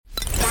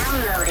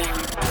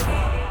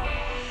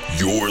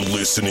You're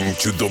listening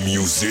to The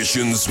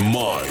Musician's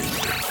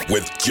Mind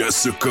with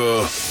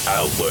Jessica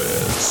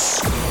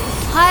Alice.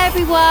 Hi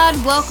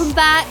everyone, welcome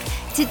back.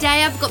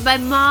 Today I've got my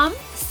mum,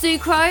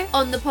 Sucro,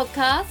 on the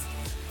podcast.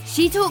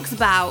 She talks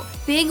about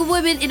being a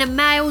woman in a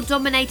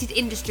male-dominated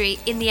industry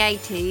in the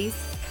 80s.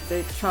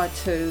 They tried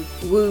to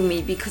woo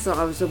me because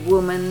I was a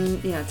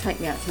woman, take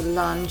me out to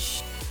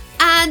lunch.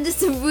 And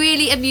some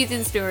really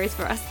amusing stories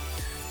for us.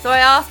 So I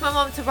asked my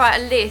mum to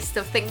write a list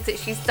of things that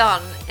she's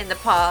done in the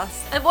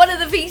past. And one of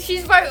the things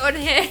she's wrote on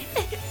here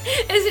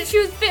is that she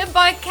was bitten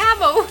by a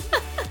camel.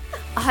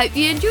 I hope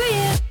you enjoy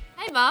it.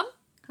 Hey mum.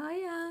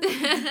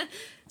 Hiya.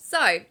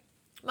 So,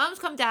 mum's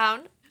come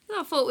down.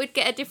 And I thought we'd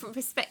get a different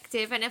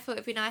perspective and I thought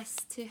it'd be nice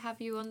to have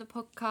you on the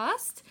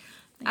podcast.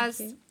 Thank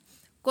you.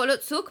 Got a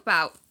lot to talk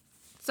about.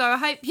 So I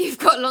hope you've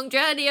got a long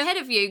journey ahead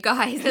of you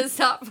guys and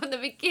start from the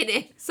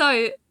beginning.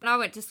 So when I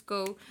went to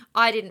school,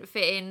 I didn't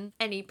fit in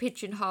any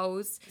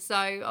pigeonholes.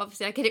 So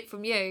obviously I get it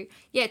from you.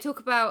 Yeah,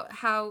 talk about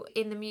how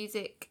in the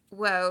music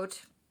world,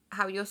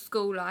 how your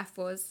school life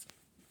was.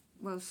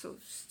 Well, sort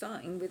of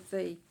starting with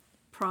the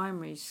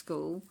primary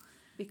school,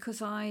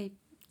 because I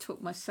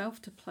taught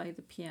myself to play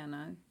the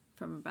piano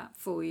from about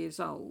 4 years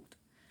old.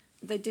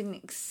 They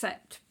didn't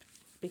accept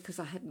because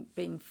I hadn't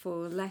been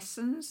for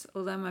lessons,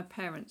 although my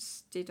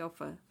parents did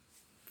offer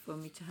for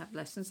me to have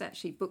lessons. They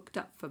actually booked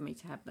up for me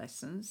to have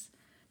lessons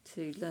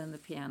to learn the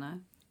piano.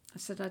 I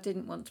said I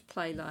didn't want to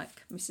play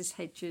like Mrs.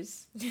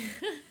 Hedges,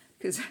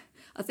 because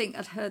I think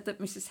I'd heard that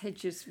Mrs.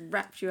 Hedges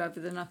rapped you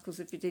over the knuckles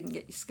if you didn't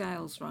get your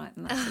scales right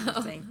and that sort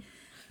of thing.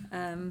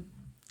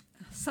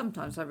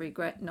 Sometimes I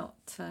regret not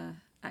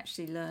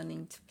actually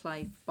learning to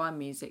play by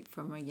music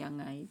from a young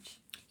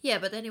age. Yeah,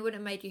 but then it wouldn't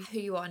have made you who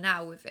you are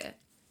now with it.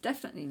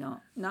 Definitely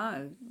not.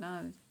 No.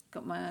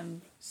 Got my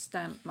own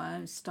stamp, my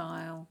own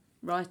style,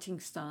 writing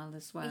style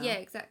as well. Yeah,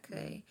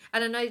 exactly.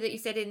 And I know that you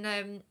said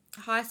in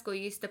high school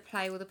you used to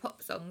play all the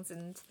pop songs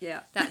and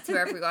that to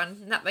everyone,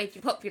 and that made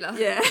you popular.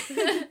 Yeah,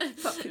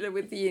 popular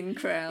with the in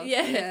crowd.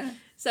 Yeah.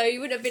 So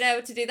you wouldn't have been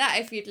able to do that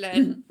if you'd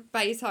learned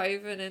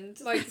Beethoven and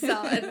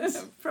Mozart. And...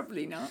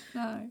 Probably not,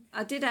 no.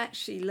 I did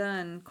actually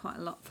learn quite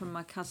a lot from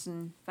my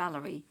cousin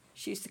Valerie.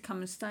 She used to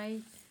come and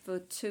stay for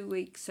 2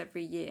 weeks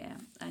every year,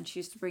 and she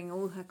used to bring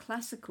all her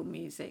classical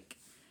music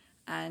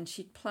and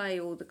she'd play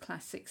all the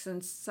classics,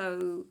 and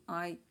so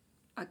I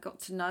got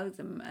to know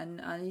them, and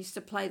I used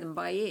to play them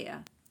by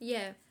ear.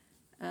 Yeah.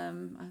 I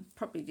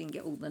probably didn't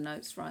get all the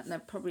notes right, and they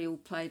probably all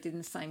played in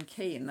the same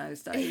key in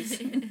those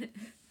days.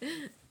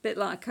 Bit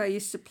like I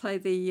used to play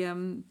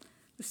the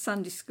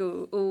Sunday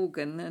school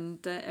organ,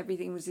 and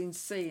everything was in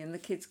C, and the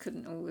kids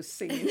couldn't always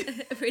sing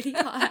really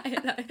high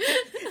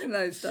in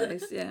those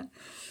days. Yeah.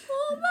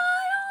 Oh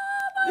my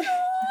Lord.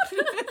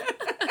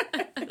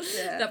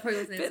 Yeah, that probably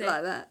wasn't a bit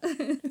like that.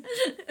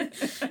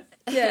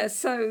 Yeah.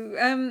 So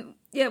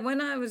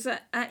when I was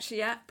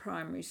actually at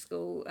primary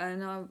school,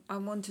 and I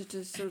wanted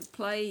to sort of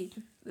play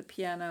the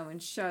piano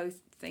and show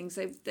things,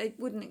 they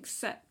wouldn't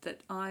accept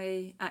that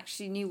I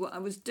actually knew what I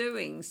was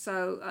doing.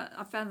 So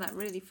I found that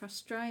really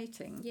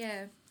frustrating.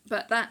 Yeah.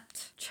 But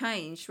that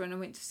changed when I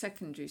went to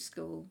secondary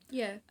school.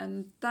 Yeah.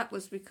 And that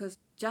was because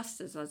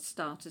just as I'd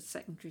started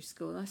secondary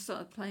school, I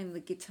started playing the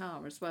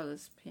guitar as well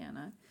as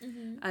piano.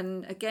 Mm-hmm.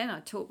 And again,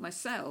 I taught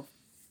myself.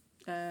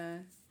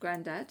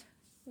 Granddad,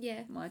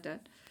 my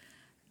dad,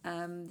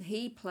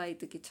 he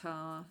played the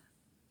guitar.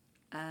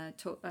 I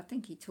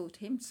think he taught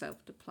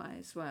himself to play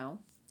as well.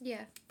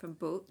 Yeah. From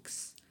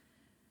books.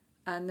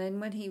 And then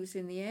when he was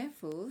in the Air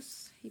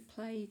Force, he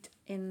played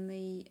in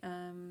the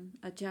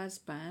a jazz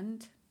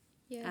band.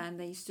 Yeah. And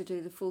they used to do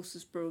the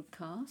Forces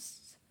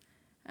broadcasts.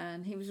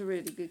 And he was a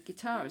really good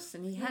guitarist.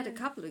 And he had a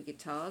couple of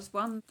guitars.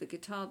 One, the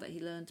guitar that he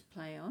learned to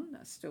play on,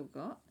 I've still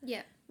got.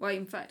 Yeah. Well,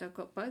 in fact, I've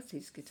got both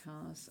his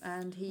guitars.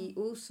 And he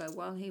also,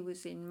 while he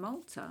was in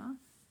Malta,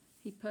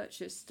 he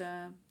purchased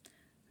a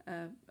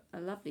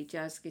lovely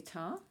jazz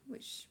guitar,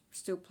 which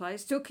still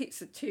plays, still keeps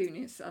the tune.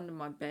 It's under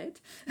my bed.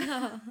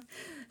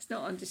 It's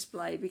not on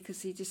display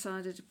because he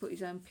decided to put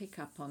his own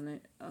pickup on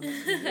it. I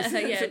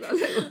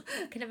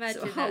can imagine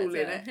sort of hole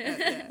in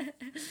it,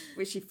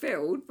 which he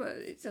filled, but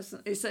it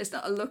doesn't. It's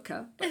not a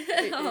looker, but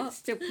it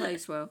still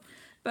plays well.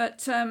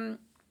 But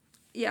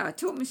I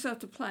taught myself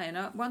to play, and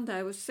one day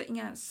I was sitting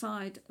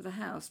outside the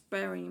house,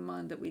 bearing in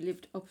mind that we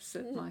lived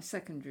opposite my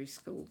secondary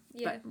school,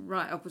 but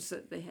right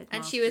opposite the headmaster.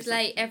 And she was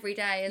late every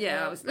day as well.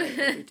 Yeah, I was late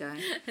every day.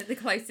 The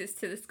closest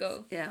to the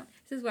school. Yeah.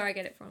 This is where I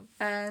get it from.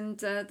 And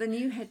the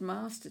new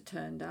headmaster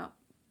turned up,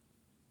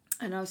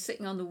 and I was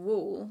sitting on the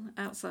wall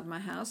outside my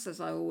house,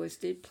 as I always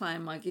did,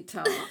 playing my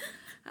guitar,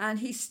 and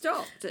he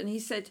stopped and he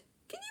said,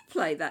 "Can you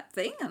play that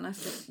thing?" And I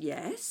said,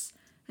 "Yes."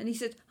 And he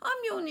said, "I'm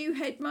your new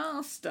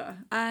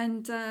headmaster."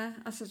 And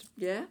I said,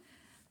 "Yeah."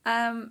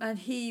 And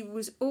he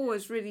was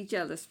always really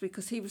jealous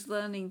because he was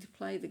learning to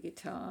play the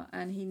guitar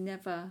and he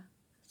never...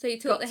 So you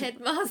taught the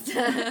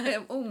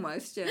headmaster?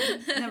 Almost, yeah.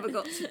 Never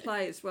got to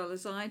play as well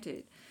as I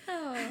did.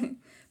 Oh.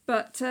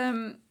 But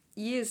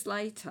years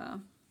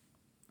later,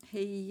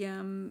 he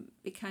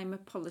became a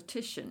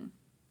politician.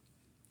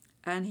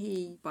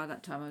 And by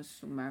that time I was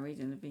still married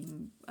and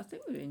living, I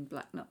think we were in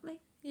Black Nutley.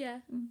 Yeah.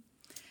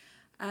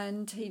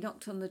 And he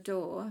knocked on the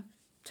door,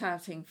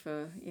 touting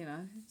for,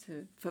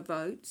 for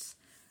votes.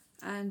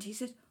 And he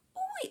said,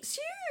 "Oh, it's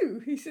you."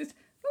 He said,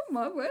 "Oh,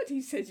 my word."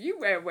 He said, "You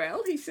wear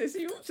well." He says,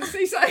 "You ought to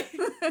see something."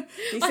 I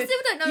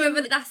still don't know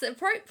whether that's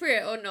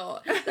appropriate or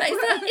not. Like, is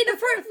that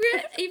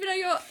inappropriate, even though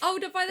you're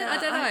older by then? I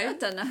don't know. I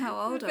don't know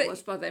how old I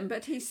was by then,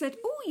 but he said,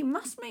 "Oh, you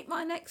must meet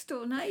my next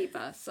door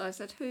neighbour." So I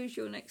said, "Who's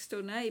your next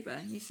door neighbour?"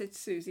 And he said,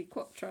 "Susie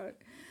Quattro."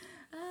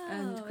 Oh,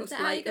 And of course, is that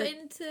how you got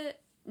into...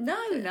 No.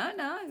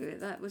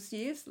 That was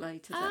years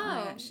later that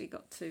I actually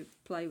got to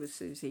play with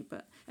Susie.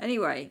 But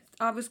anyway,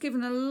 I was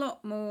given a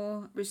lot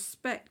more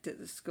respect at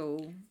the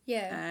school.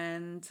 Yeah.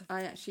 And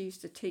I actually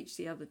used to teach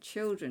the other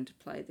children to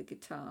play the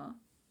guitar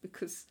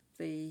because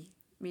the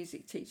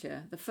music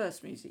teacher, the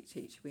first music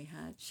teacher we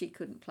had, she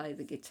couldn't play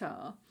the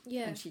guitar.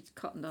 Yeah. And she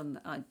cottoned on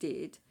that I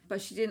did.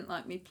 But she didn't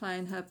like me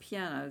playing her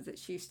piano, that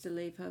she used to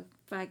leave her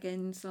fag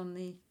ends on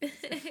the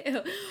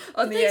end,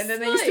 and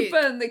they used to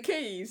burn the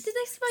keys. Did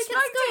they smoke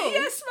at school?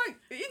 Yes, smoke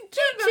in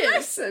the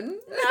lesson.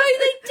 No,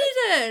 they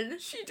didn't.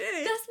 She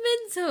did. That's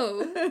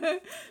mental.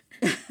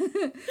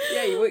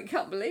 Yeah, you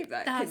can't believe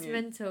that, That's can you?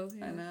 mental.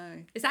 Yeah. I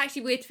know. It's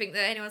actually weird to think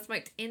that anyone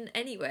smoked in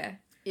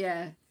anywhere.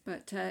 Yeah,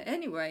 but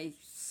anyway,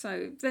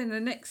 so then the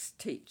next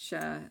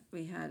teacher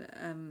we had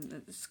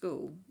at the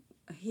school,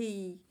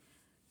 he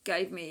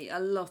gave me a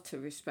lot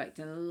of respect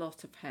and a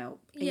lot of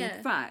help. Yeah.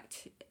 In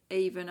fact,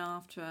 even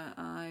after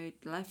I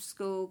left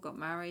school, got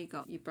married,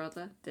 got your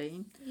brother,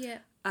 Dean, Yeah.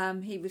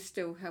 he was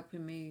still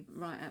helping me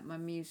write out my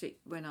music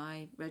when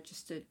I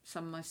registered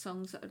some of my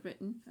songs that I'd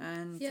written.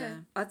 And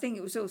I think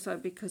it was also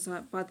because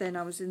by then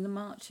I was in the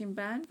marching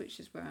band, which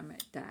is where I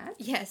met Dad.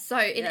 Yeah, so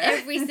in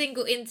every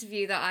single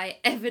interview that I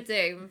ever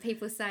do, when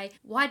people say,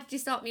 "Why did you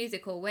start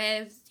music?" or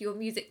 "Where's your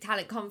music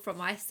talent come from?"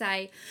 I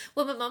say,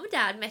 "Well, my mum and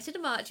dad met in a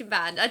marching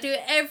band." I do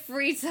it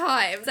every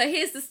time. So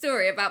here's the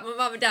story about my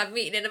mum and dad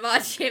meeting in a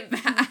marching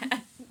band.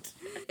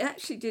 It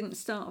actually didn't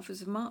start off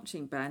as a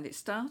marching band. It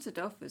started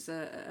off as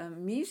a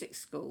music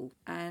school,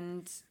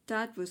 and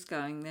Dad was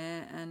going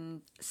there,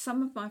 and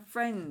some of my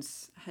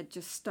friends had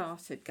just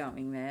started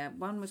going there.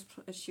 One was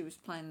she was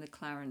playing the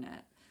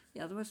clarinet,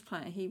 the other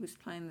he was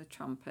playing the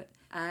trumpet,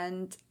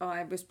 and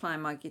I was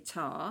playing my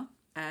guitar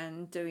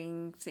and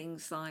doing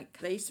things like,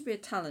 there used to be a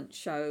talent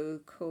show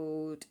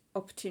called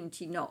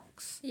Opportunity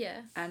Knocks.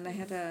 Yeah. And they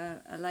had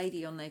a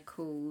lady on there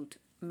called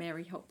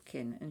Mary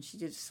Hopkin, and she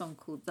did a song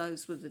called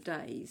Those Were the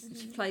Days. And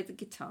she played the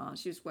guitar.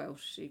 She was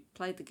Welsh. She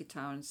played the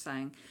guitar and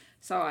sang.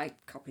 So I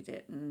copied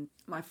it, and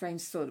my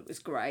friends thought it was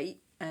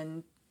great,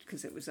 and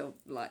because it was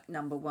like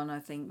number one, I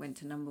think, went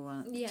to number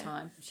one at the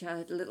time. She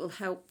had a little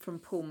help from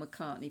Paul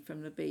McCartney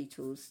from the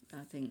Beatles.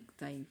 I think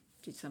they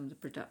did some of the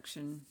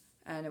production,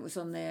 and it was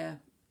on their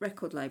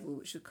record label,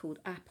 which was called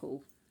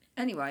Apple.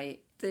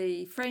 Anyway,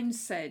 the friends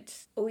said,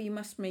 "Oh, you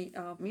must meet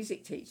our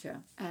music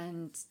teacher,"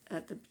 and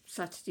at the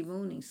Saturday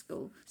morning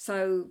school.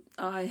 So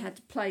I had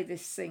to play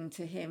this thing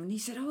to him, and he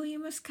said, "Oh, you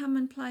must come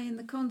and play in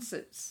the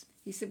concerts."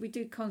 He said, "We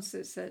do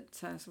concerts at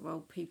sort of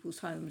old people's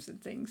homes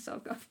and things."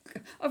 So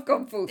I've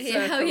gone full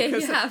circle, you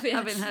because have, yeah.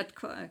 having had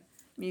quite a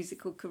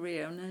musical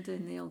career, I'm now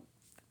doing the old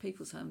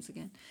people's homes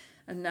again,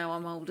 and now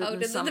I'm older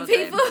than some the of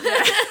people. them.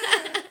 Yeah.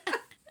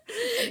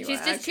 Anyway,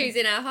 She's just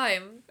choosing her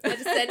home. I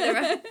just send her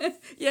around.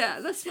 Yeah,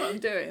 that's what I'm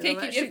doing. I'm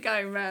actually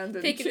going round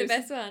and picking the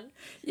best one.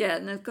 Yeah,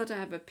 and they've got to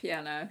have a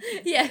piano.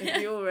 Yeah.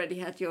 You already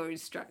had your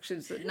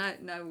instructions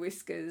that no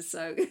whiskers,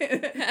 so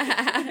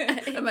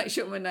I make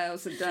sure my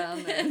nails are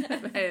done and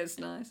my hair's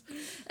nice.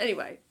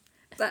 Anyway,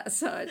 that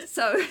aside,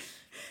 so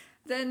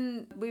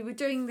then we were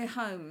doing the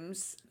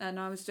homes, and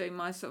I was doing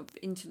my sort of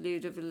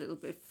interlude of a little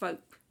bit of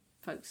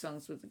folk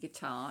songs with the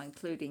guitar,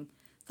 including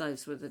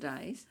Those Were the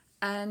Days.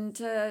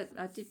 And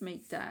I did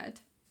meet Dad,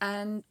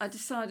 and I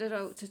decided I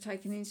ought to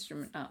take an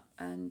instrument up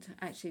and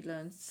actually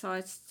learn. So I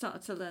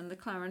started to learn the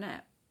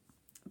clarinet.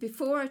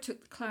 Before I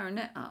took the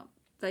clarinet up,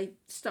 they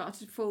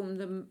started to form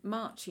the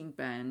marching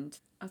band.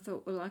 I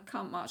thought, well, I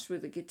can't march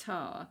with a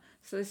guitar.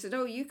 So they said,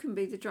 "Oh, you can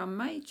be the drum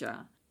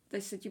major." They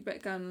said, "You better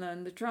go and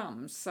learn the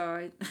drums."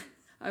 So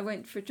I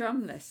went for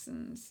drum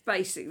lessons.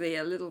 Basically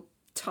a little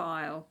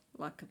tile,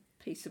 like a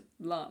piece of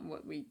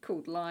what we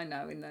called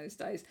lino in those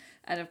days,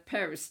 and a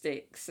pair of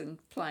sticks, and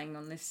playing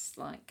on this,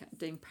 like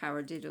doing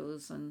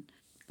paradiddles, and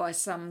by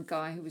some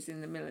guy who was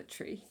in the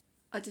military.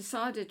 I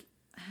decided,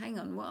 hang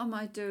on, what am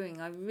I doing?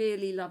 I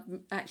really love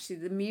actually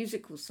the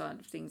musical side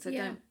of things. I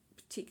don't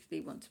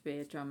particularly want to be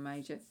a drum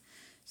major.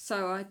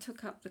 So I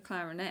took up the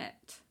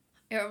clarinet.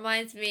 It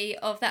reminds me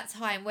of that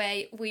time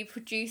where we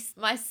produced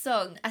my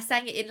song. I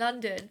sang it in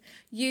London.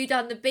 You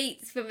done the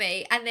beats for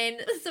me. And then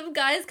some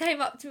guys came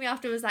up to me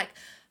after and was like,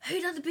 "Who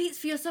done the beats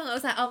for your song?" I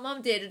was like, "Oh,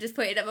 Mum did." I just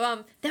put it at my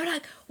mum. They were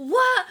like,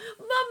 "What?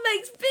 Mum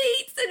makes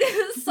beats?" And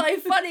it was so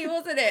funny,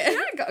 wasn't it?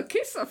 Yeah, I got a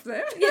kiss off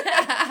there.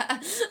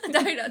 Yeah.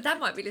 No, Dad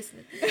might be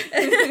listening.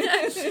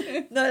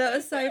 No, that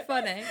was so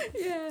funny.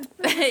 Yeah,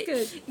 that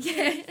was good.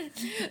 Yeah.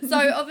 So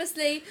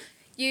obviously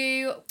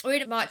you were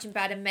in a marching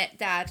band and met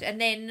Dad, and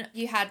then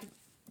you had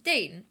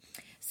Dean.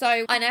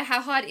 So I know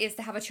how hard it is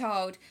to have a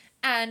child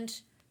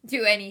and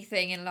do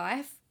anything in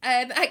life.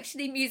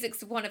 Actually,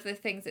 music's one of the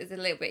things that is a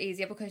little bit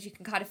easier because you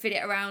can kind of fit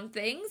it around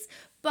things.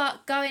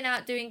 But going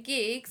out doing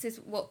gigs is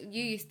what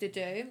you used to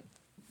do.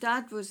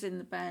 Dad was in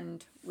the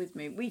band with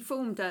me. We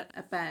formed a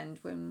band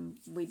when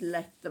we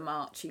left the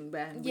marching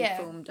band. Yeah.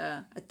 We formed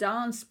a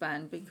dance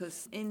band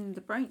because in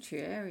the Braintree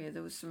area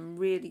there was some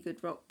really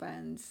good rock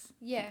bands.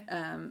 Yeah.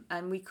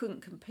 And we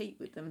couldn't compete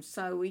with them,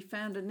 so we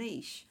found a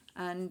niche.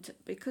 And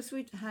because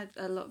we'd had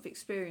a lot of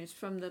experience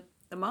from the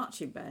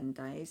marching band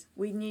days,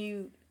 we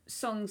knew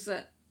songs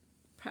that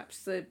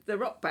perhaps the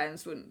rock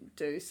bands wouldn't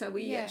do. So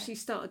we actually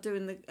started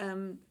doing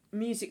the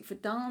music for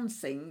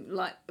dancing,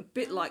 like a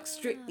bit like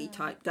Strictly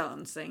type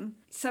dancing.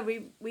 So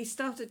we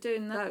started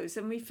doing those,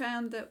 and we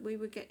found that we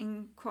were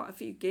getting quite a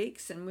few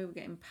gigs and we were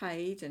getting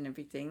paid and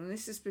everything. And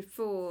this is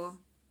before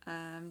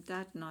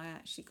Dad and I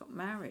actually got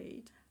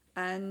married.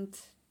 And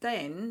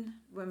then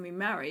when we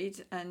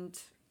married and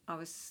I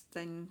was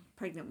then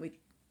pregnant with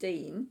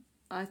Dean,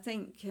 I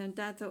think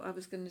Dad thought I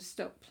was going to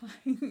stop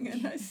playing,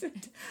 and I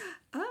said,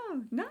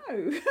 "Oh no,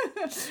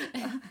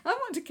 I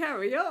want to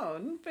carry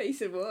on." But he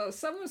said, "Well,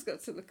 someone's got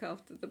to look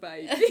after the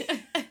baby."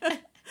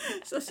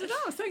 So I said,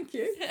 "Oh, thank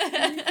you. You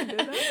can do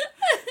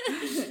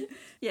that."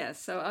 Yeah,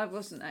 so I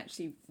wasn't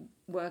actually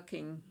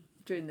working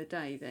during the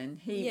day then.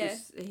 He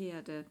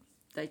had a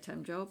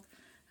daytime job,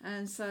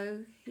 and so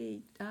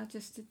I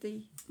just did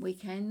the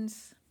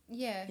weekends.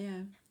 Yeah.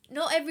 Yeah.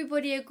 Not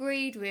everybody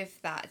agreed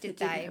with that, did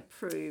they? Didn't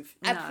approve.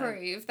 No.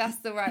 Approve, that's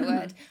the right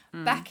word.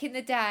 Back in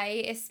the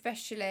day,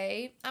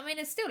 especially, I mean,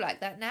 it's still like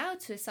that now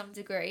to some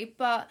degree,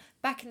 but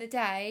back in the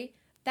day,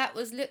 that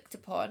was looked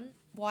upon.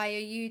 Why are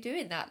you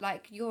doing that?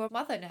 Like, you're a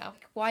mother now.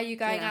 Why are you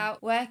going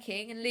out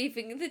working and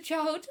leaving the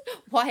child?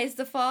 Why is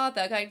the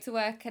father going to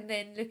work and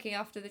then looking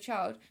after the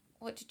child?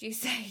 What did you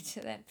say to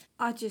them?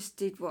 I just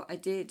did what I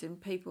did, and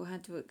people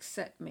had to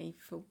accept me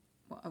for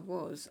what I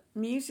was.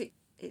 Music,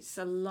 it's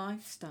a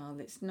lifestyle.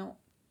 It's not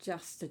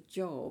just a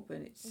job,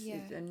 and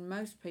and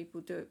most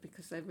people do it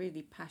because they're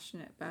really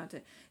passionate about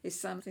it. It's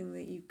something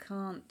that you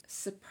can't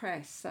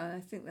suppress. And I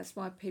think that's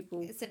why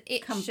people... It's an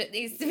itch that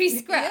needs to be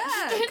scratched.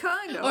 Yeah,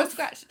 kind of. Or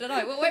scratched, I don't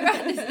know. What way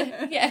around is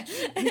it? Yeah.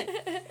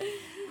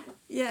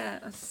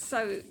 Yeah,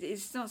 so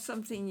it's not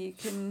something you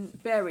can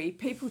bury.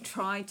 People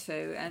try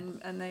to,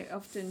 and they're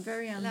often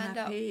very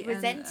unhappy. End up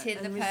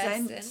resenting the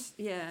person.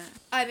 Yeah.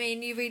 I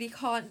mean, you really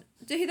can't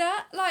do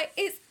that. Like,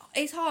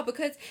 it's hard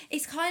because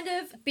it's kind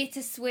of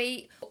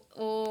bittersweet,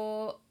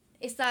 or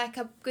it's like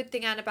a good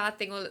thing and a bad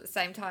thing all at the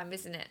same time,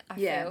 isn't it? I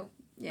feel.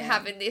 Yeah.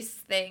 Having this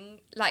thing,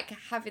 like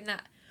having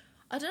that,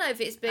 I don't know if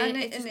it's been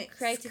it's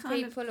creative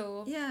people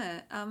or...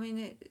 Yeah, I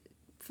mean,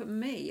 for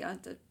me,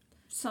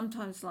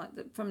 sometimes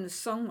like from the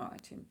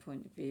songwriting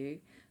point of view,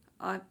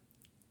 I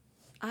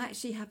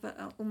actually have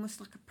almost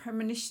like a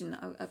premonition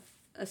of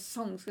a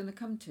song's going to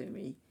come to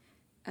me,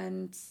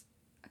 and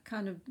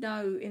kind of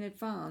know in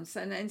advance,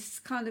 and it's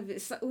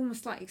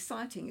almost like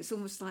exciting. It's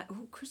almost like,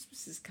 oh,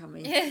 Christmas is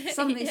coming,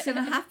 something's going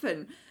to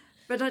happen,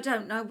 but I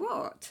don't know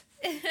what.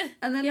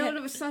 And then all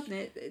of a sudden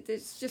it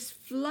just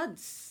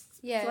floods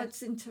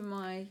into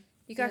my...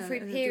 You go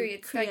through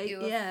periods, don't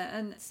you? Yeah,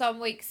 and some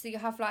weeks you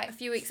have like a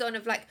few weeks on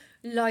of like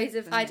loads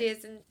of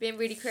ideas and being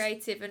really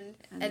creative, and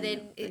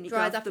then it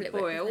dries up a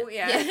little bit.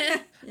 Yeah.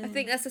 I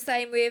think that's the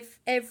same with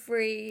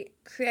every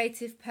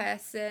creative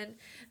person,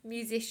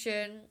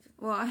 musician.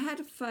 Well, I had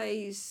a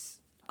phase.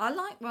 I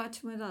like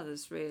writing with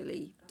others,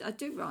 really. I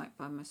do write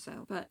by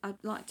myself, but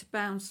I'd like to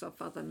bounce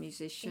off other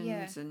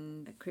musicians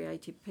and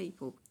creative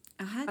people.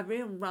 I had a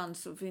real run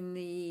sort of in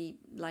the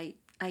late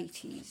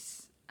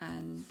 80s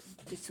and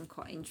did some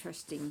quite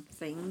interesting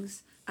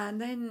things. And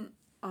then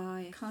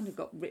I kind of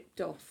got ripped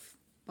off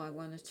by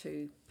one or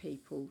two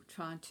people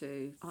trying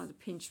to either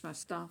pinch my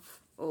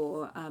stuff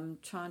or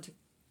trying to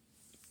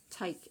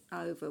take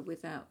over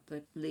without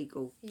the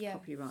legal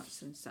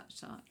copyrights and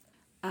such like.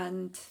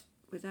 And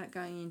without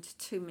going into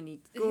too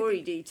many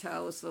gory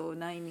details or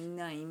naming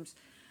names,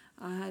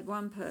 I had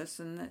one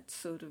person that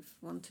sort of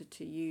wanted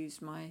to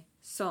use my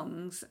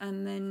songs,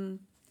 and then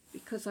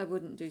because I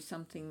wouldn't do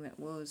something that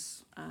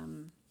was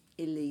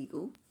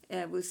illegal,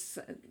 it was,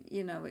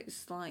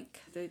 it's like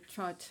they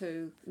tried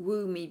to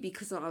woo me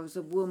because I was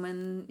a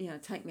woman,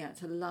 take me out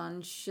to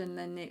lunch, and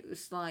then it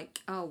was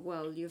like, oh,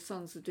 well, your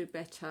songs will do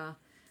better.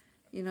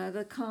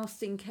 The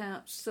casting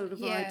couch sort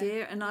of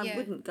idea, and I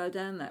wouldn't go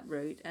down that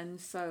route, and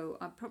so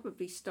I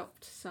probably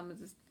stopped some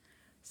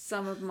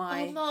of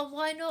my... Oh, Mum,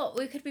 why not?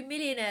 We could be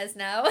millionaires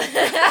now.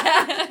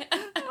 I'm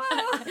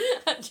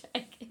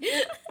joking.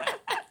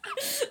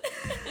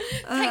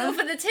 Take one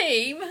for the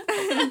team.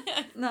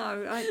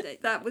 No,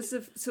 that was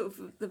sort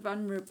of the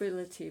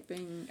vulnerability of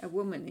being a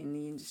woman in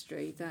the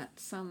industry that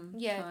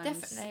sometimes... Yeah,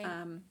 definitely.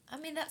 I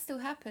mean, that still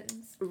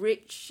happens.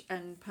 Rich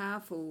and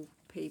powerful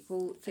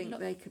people think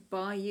they could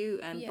buy you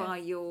and buy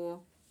your...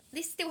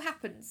 This still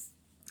happens.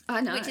 I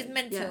know. Which is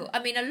mental. Yeah.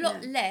 I mean, a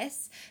lot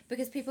less,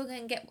 because people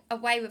can get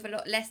away with a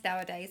lot less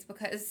nowadays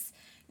because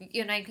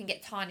your name can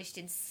get tarnished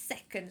in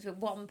seconds with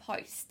one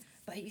post.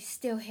 But you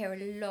still hear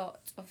a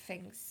lot of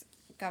things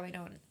going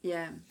on.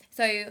 Yeah.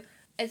 So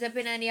has there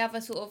been any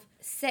other sort of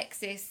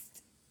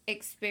sexist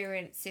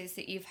experiences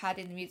that you've had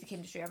in the music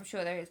industry? I'm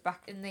sure there is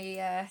back in the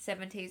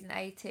 70s and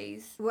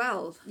 80s.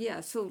 Well,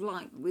 yeah, sort of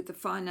like with the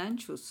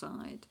financial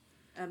side,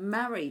 a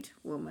married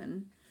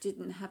woman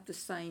didn't have the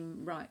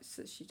same rights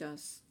that she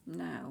does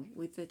now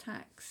with the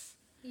tax.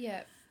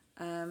 Yeah.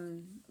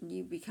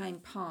 You became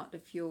part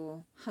of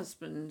your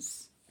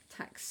husband's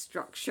tax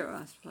structure,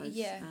 I suppose.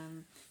 Yeah.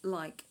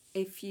 Like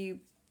if you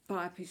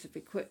buy a piece of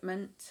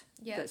equipment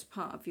that's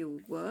part of your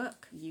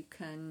work, you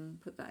can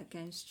put that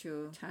against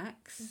your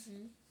tax,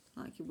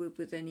 like you would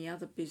with any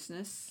other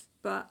business.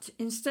 But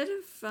instead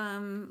of,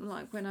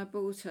 like when I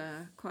bought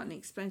quite an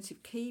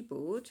expensive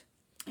keyboard,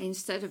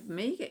 instead of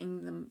me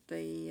getting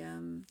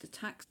the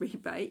tax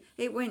rebate,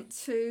 it went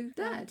to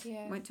Dad,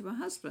 went to my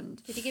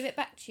husband. Did he give it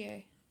back to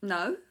you?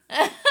 No.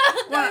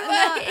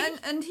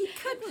 And he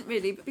couldn't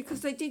really, because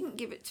they didn't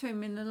give it to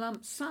him in a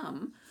lump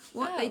sum.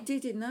 What they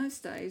did in those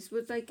days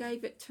was they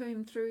gave it to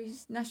him through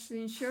his national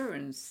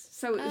insurance.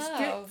 So it was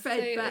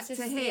drip-fed back to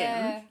him.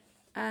 Yeah.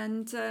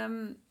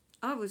 And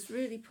I was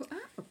really put out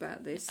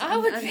about this. I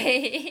would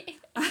be.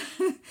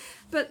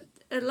 But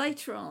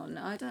later on,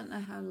 I don't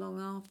know how long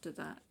after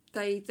that,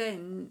 they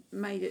then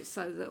made it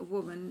so that a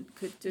woman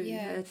could do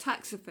her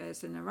tax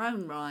affairs in her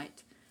own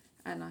right.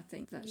 And I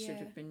think that should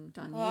have been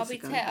done years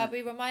ago. I'll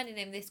be reminding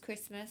him this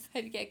Christmas.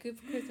 Hope you get a good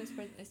Christmas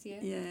present this year.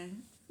 Yeah.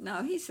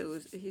 No, he's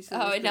always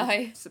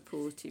been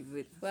supportive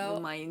with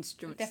all my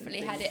instruments.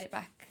 Definitely had it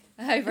back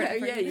over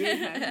and over. Yeah, you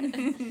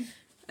have.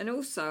 And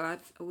also,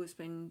 I've always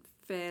been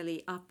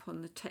fairly up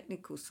on the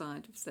technical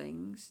side of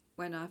things.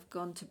 When I've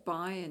gone to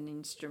buy an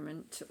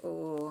instrument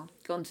or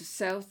gone to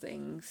sell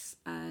things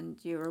and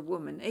you're a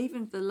woman,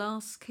 even the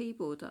last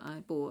keyboard that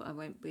I bought, I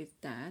went with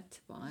Dad to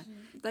buy.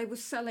 They were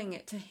selling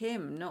it to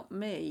him, not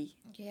me.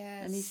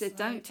 Yes. And he said,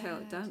 don't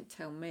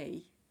tell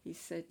me. He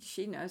said,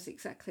 she knows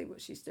exactly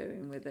what she's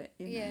doing with it.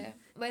 You know.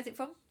 Where's it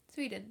from?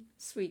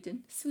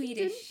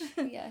 Swedish.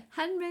 Yeah.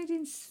 Handmade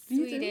in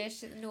Sweden.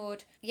 Swedish,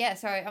 Nord. Yeah,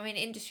 sorry. I mean,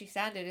 industry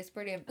standard is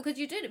brilliant because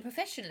you're doing it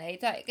professionally.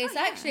 Like, it's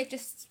actually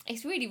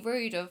it's really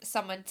rude of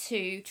someone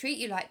to treat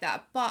you like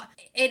that. But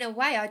in a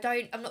way,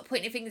 I'm not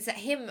pointing fingers at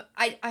him.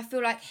 I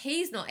feel like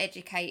he's not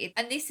educated.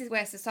 And this is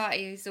where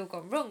society has all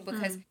gone wrong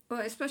because...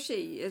 Well,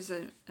 especially as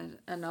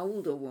an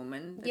older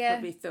woman, they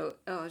probably thought,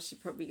 oh, she's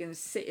probably going to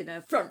sit in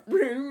her front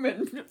room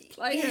and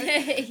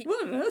play.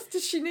 What on earth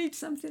does she need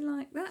something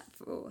like that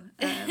for?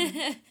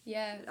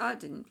 Yeah. I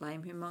didn't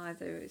blame him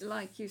either. It's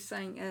like you were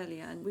saying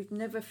earlier, and we've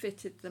never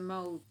fitted the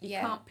mould. You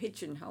can't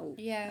pigeonhole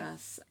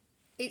us.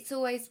 It's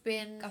always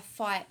been a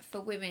fight for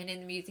women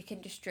in the music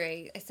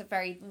industry. It's a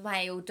very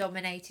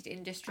male-dominated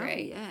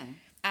industry. Oh, yeah.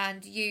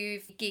 And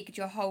you've gigged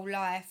your whole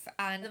life,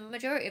 and the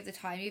majority of the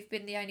time you've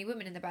been the only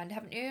woman in the band,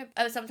 haven't you?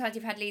 Oh, sometimes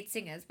you've had lead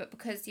singers, but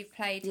because you've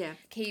played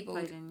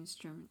keyboard, played an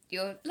instrument,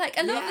 you're like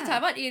a lot of the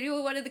time, aren't you?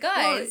 You're one of the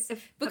guys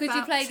because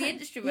you played the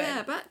instrument. Yeah,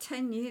 about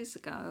 10 years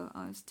ago,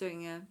 I was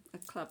doing a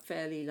club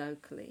fairly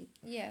locally.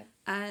 Yeah,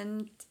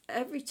 and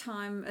every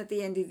time at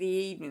the end of the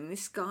evening,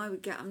 this guy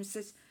would get up and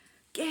says,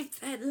 "Give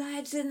the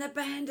lads in the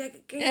band a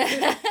good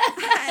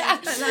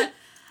hand."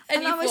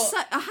 And I was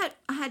I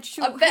had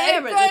short hair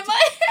at the time.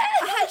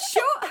 I had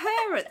short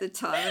hair at the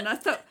time, and I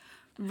thought,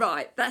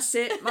 right, that's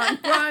it. I'm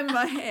growing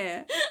my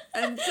hair,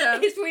 and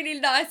it's really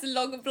nice and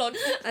long and blonde.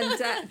 And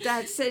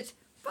Dad said,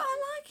 "But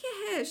I like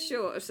your hair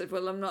short." I said,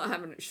 "Well, I'm not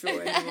having it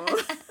short anymore."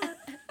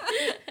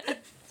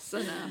 So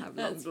now I have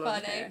long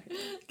blonde hair.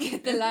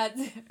 Get the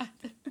lads.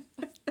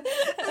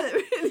 That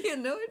really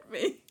annoyed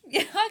me.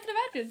 Yeah, I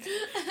can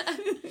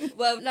imagine.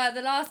 Well, like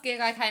the last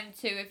gig I came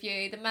to with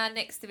you, the man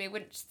next to me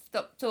wouldn't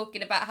stop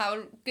talking about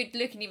how good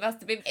looking he must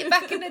have been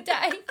back in the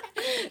day.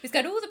 He was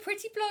going, "Oh, the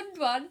pretty blonde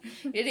one."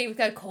 And he was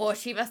going, "Of course,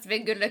 she must have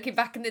been good looking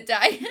back in the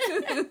day."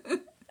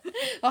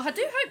 Well, I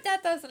do hope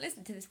Dad doesn't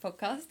listen to this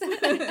podcast.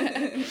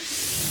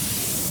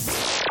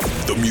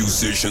 The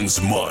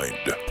Musician's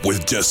Mind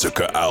with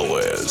Jessica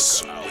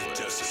Alves.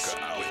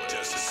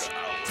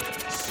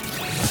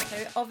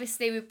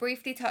 Obviously, we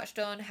briefly touched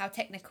on how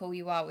technical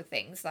you are with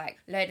things like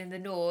learning the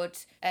Nord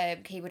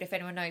keyboard, if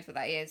anyone knows what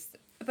that is.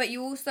 But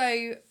you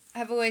also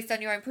have always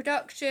done your own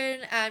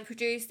production and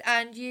produced,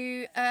 and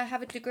you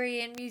have a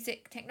degree in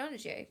music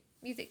technology,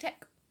 music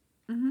tech.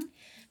 Mm-hmm.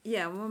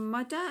 Yeah, well,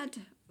 my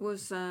dad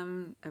was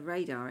a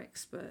radar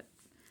expert.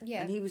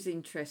 Yeah. And he was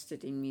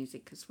interested in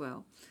music as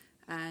well.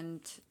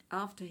 And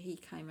after he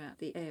came out of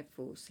the Air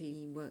Force,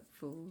 he worked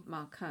for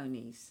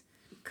Marconi's.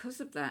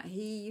 Because of that,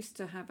 he used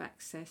to have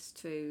access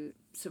to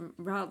some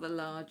rather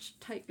large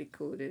tape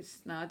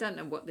recorders. Now, I don't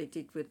know what they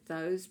did with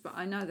those, but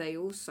I know they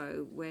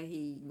also, where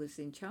he was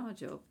in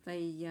charge of,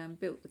 they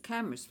built the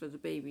cameras for the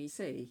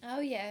BBC. Oh,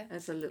 yeah.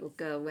 As a little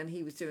girl, when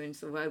he was doing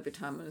sort of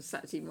overtime on a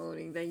Saturday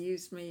morning, they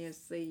used me as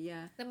the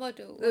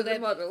model. The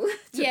model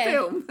to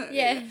film.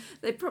 Yeah.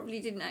 They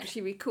probably didn't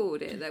actually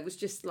record it. That was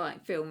just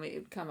like film. It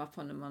would come up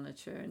on the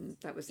monitor, and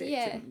that was it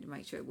to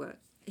make sure it worked.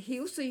 he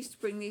also used to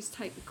bring these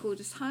tape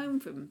recorders home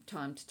from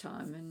time to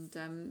time,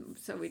 and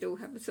so we'd all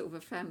have a sort of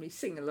a family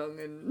sing-along.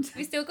 And Have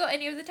you still got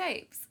any of the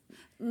tapes?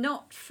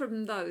 not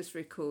from those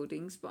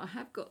recordings, but I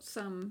have got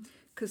some,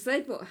 because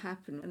they'd what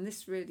happened, and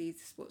this really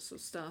is what sort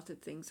of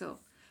started things off.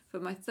 For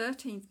my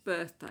 13th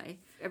birthday,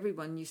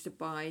 everyone used to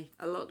buy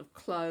a lot of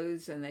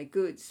clothes and their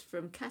goods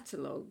from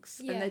catalogues,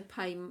 Yeah. and they'd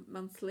pay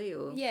monthly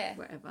or Yeah.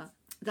 whatever.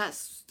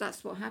 That's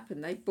what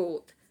happened. They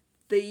bought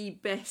the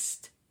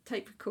best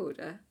tape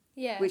recorder,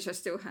 Yeah. which I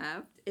still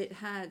have. It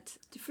had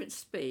different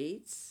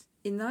speeds.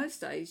 In those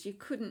days, you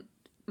couldn't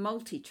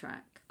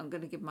multi-track. I'm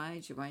going to give my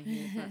age away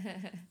here.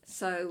 But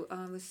so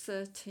I was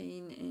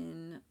 13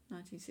 in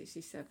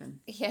 1967.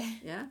 Yeah.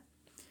 Yeah?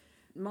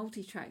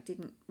 Multi-track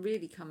didn't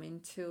really come in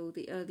till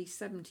the early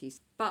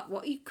 70s. But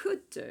what you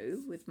could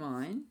do with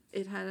mine,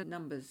 it had a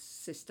numbers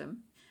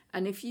system.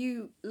 And if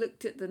you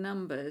looked at the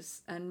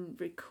numbers and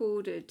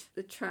recorded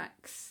the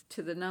tracks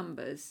to the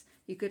numbers,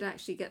 you could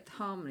actually get the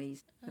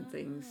harmonies and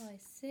things. Oh, I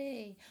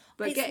see.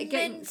 But It's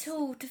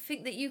mental to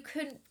think that you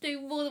couldn't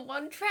do more than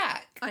one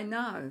track. I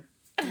know.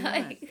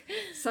 Like-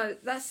 So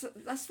that's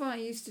what I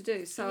used to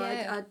do. So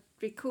Yeah. I'd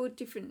record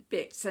different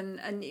bits,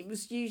 and it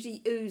was usually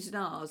oohs and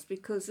ahs,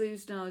 because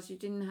oohs and ahs you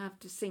didn't have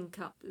to sync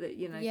up, that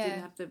you Yeah.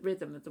 didn't have the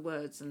rhythm of the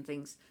words and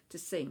things to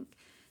sync.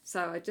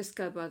 So I just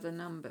go by the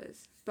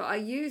numbers. But I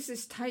use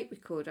this tape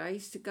recorder. I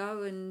used to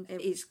go, and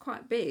it's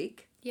quite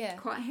big, Yeah.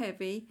 quite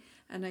heavy,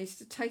 and I used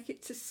to take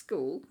it to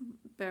school,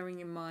 bearing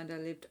in mind I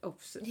lived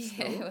opposite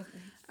school, Yeah.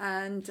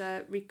 and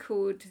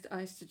record.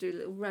 I used to do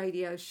little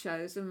radio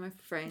shows with my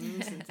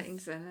friends and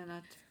things, and then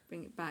I'd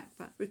bring it back.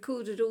 But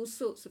recorded all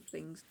sorts of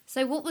things.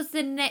 So what was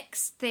the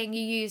next thing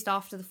you used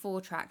after the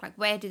 4-track? Like,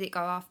 where did it go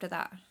after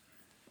that?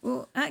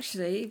 Well,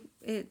 actually,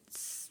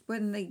 it's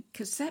when the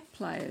cassette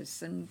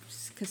players and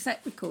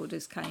cassette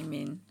recorders came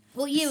in.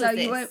 What year So was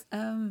this? you went,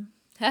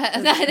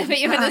 I put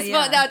you on the spot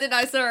yeah. now, didn't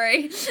I?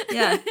 Sorry.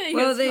 yeah.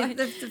 Well, It's fine.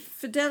 the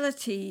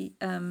Fidelity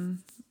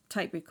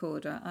tape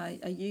recorder I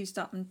used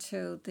up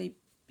until the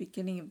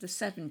beginning of the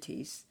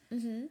 70s.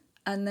 Mm-hmm.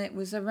 And it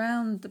was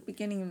around the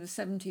beginning of the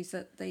 70s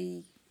that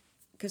the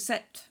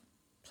cassette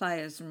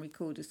players and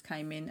recorders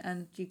came in,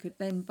 and you could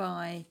then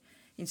buy,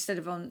 instead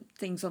of on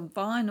things on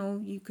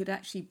vinyl, you could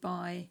actually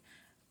buy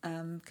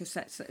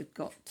cassettes that had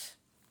got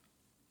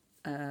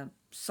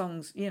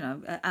songs,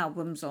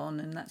 albums on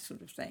and that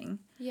sort of thing.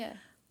 Yeah.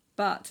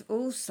 But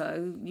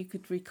also you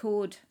could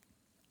record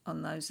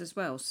on those as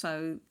well,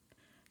 so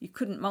you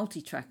couldn't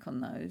multi-track on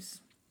those.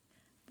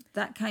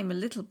 That came a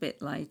little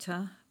bit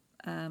later,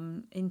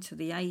 into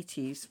the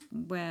 80s,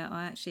 where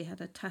I actually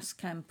had a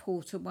Tascam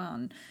Porta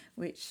 1,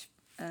 which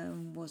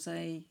was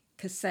a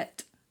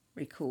cassette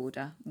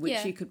recorder, which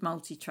Yeah. you could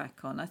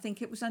multi-track on. I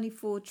think it was only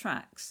 4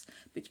 tracks,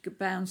 but you could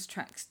bounce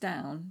tracks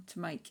down to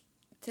make...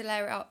 To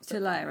layer it up. To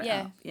layer it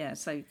Yeah. up, yeah,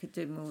 so you could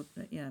do more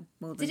than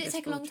Did it just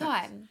take a 4 long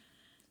tracks. time?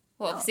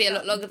 Well, obviously a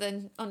lot longer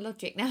than on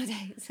Logic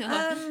nowadays.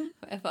 Or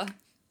whatever.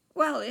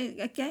 Well,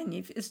 again,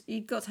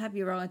 you've got to have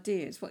your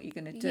ideas, what you're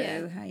going to do,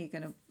 Yeah. how you're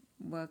going to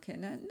work it.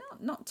 No,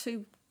 not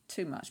too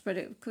much, but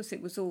of course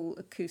it was all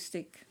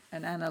acoustic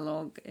and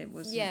analogue. It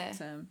wasn't Yeah.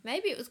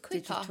 Maybe it was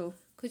quicker. digital.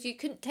 Because you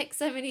couldn't take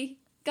so many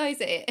goes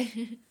at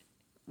it.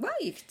 Well,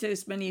 you could do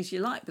as many as you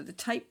like, but the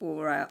tape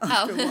wore out Oh.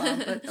 after a while.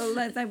 But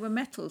although they were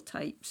metal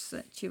tapes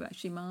that you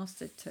actually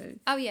mastered to.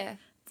 Oh, yeah.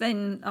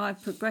 Then I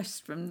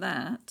progressed from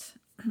that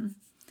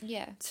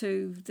Yeah.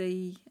 to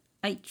the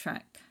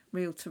 8-track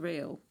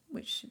reel-to-reel,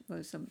 which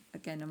was,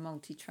 again, a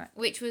multi-track.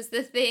 Which was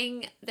the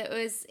thing that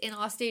was in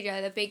our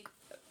studio, the big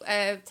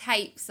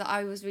tapes that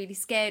I was really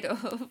scared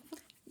of.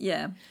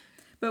 Yeah,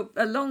 but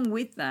along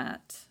with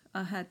that,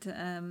 I had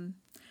an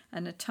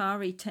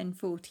Atari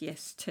 1040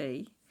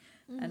 ST,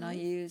 and I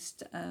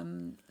used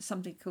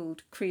something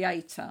called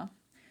Creator,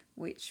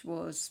 which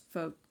was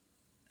for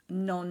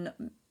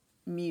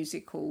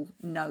non-musical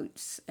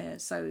notes.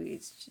 So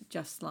it's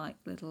just like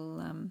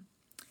little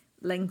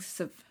lengths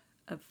of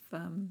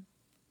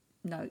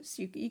notes.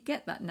 You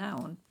get that now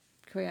on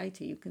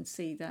Creator. You can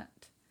see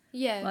that,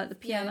 Yeah. like the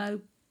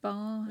piano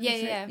bar. Yeah,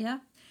 is it? yeah. Yeah.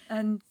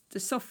 And the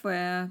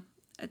software,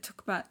 it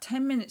took about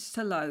 10 minutes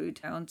to load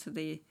onto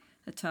the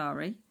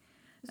Atari,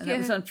 and that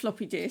was Yeah. on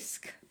floppy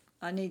disk.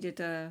 I needed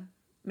a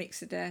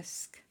mixer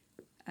desk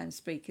and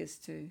speakers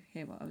to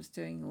hear what I was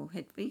doing, or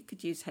you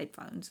could use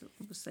headphones,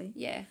 obviously.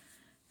 Yeah.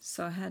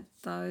 So I had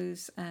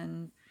those,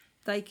 and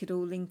they could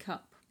all link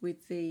up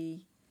with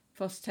the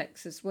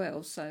Fostex as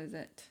well, so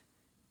that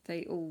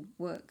they all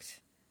worked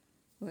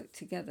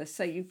together.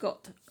 So you've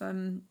got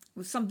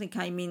something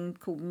came in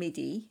called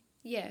MIDI,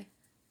 Yeah.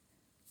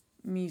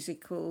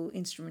 musical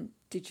instrument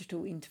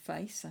digital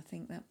interface. I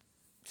think that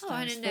Oh,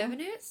 I stands never for.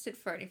 knew it stood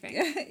for anything.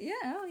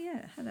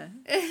 Hello.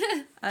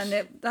 And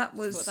that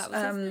was Thought that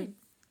was its name.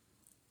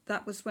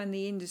 that was when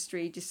the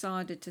industry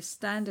decided to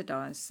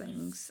standardise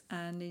things,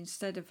 and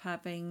instead of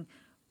having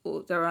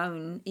all their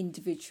own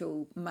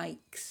individual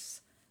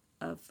makes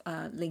of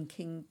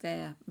linking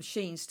their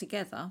machines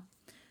together,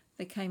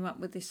 they came up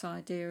with this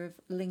idea of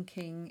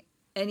linking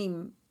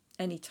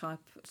any type.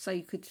 So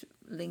you could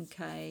link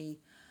a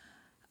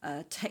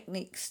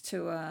Technics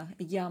to a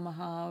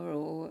Yamaha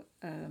or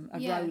a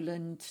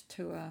Roland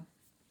to a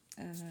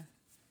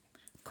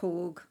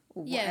Korg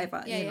or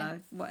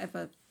whatever,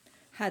 whatever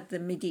had the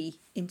MIDI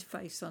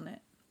interface on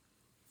it.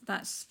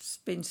 That's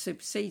been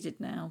superseded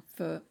now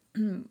for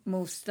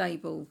more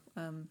stable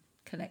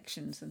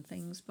connections and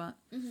things, but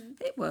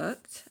it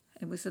worked.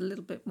 It was a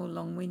little bit more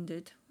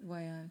long-winded the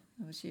way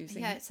I was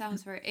using it.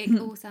 It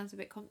all sounds a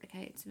bit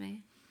complicated to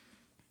me.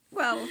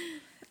 Well,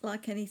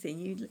 like anything,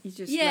 you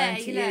just learn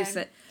to use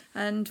it.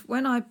 And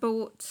when I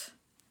bought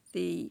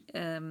the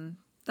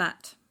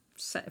that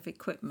set of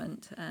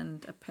equipment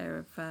and a pair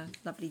of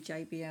lovely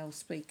JBL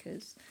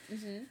speakers,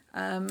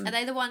 are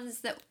they the ones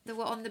that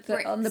were on the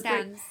brick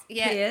stands?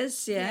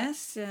 Piers,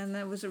 yes, and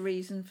there was a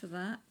reason for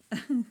that.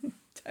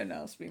 Don't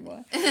ask me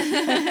why.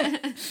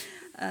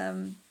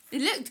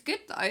 It looked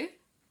good though.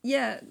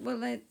 Yeah, well,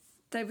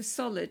 they were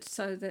solid,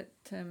 so that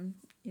and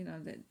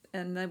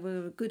they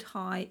were a good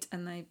height,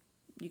 and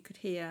you could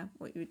hear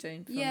what you were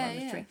doing for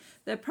monitoring. Yeah.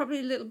 They're probably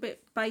a little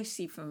bit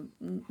bassy from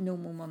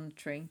normal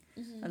monitoring.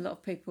 A lot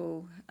of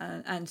people,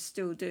 and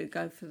still do,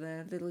 go for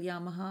the little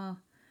Yamaha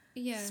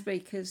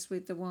speakers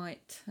with the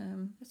white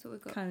that's what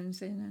we've got.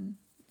 Cones in and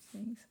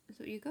things. That's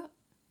what you got?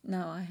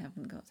 No, I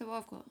haven't got. So what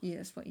I've got? Yeah,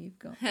 that's what you've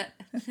got.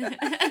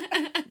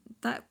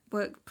 That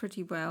worked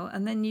pretty well.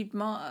 And then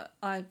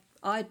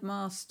I'd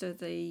master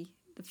the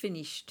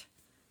finished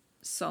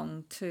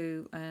song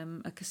to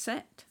a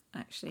cassette,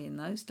 actually, in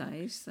those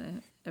days,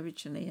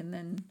 originally. And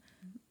then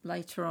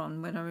later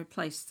on, when I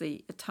replaced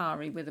the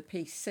Atari with a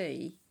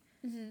PC,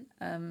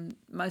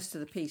 most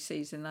of the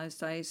PCs in those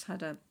days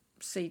had a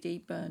CD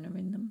burner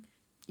in them.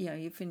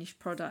 Your finished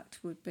product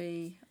would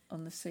be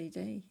on the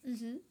CD.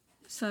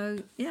 So,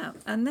 yeah.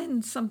 And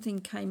then something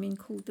came in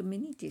called the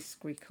mini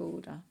disc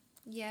recorder.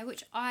 Yeah,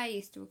 which I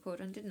used to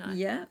record on, didn't I?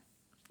 Yeah.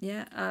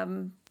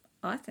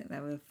 I think they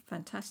were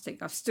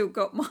fantastic. I've still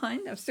got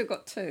mine. I've still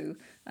got two.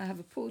 I have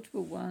a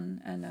portable one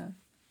and a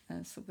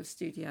sort of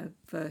studio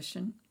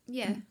version.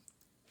 Yeah.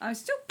 I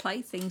still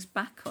play things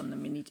back on the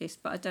mini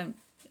disc, but I don't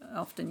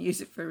often use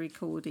it for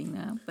recording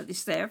now. But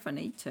it's there if I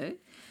need to.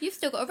 You've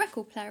still got a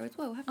record player as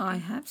well, haven't you? I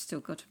have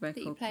still got a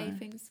record player. That you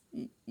play things?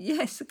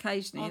 Yes,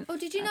 occasionally. Oh,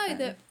 did you know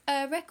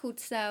that record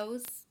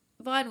sales,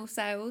 vinyl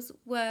sales,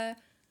 were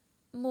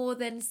more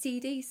than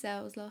CD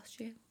sales last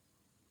year?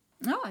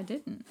 No, I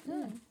didn't.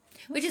 No.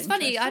 Which is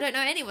funny, I don't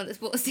know anyone that's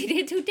bought a CD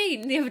until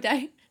Dean the other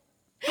day.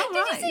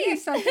 Oh, right,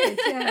 yes, I did,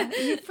 yeah.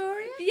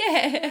 Euphoria?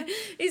 Yeah.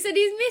 He said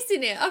he's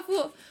missing it. I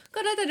thought,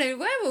 God, I don't know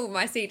where all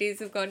my CDs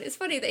have gone. It's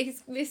funny that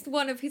he's missed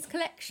one of his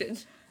collection.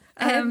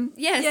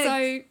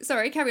 So,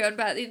 sorry, carry on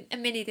about a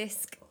mini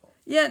disc.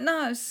 Yeah,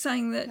 no, I was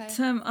saying that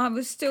I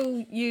was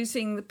still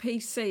using the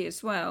PC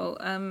as well.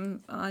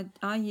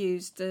 I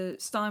used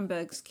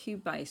Steinberg's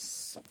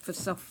Cubase for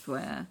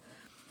software,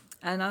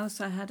 and I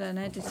also had an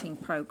editing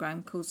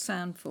program called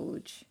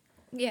SoundForge.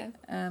 Yeah.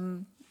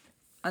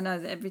 I know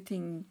that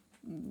everything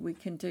we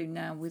can do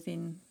now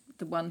within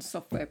the one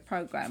software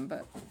program,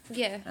 but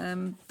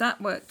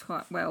that worked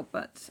quite well.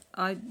 But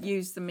I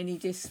used the mini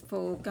disc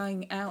for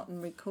going out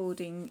and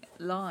recording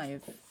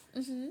live.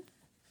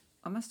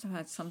 I must have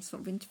had some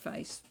sort of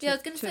interface. I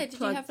was going to say, did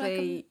you have like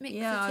a mixer?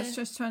 Yeah, I was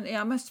just trying. Yeah,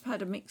 I must have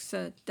had a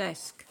mixer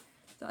desk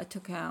that I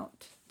took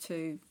out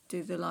to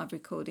do the live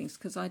recordings,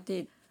 because I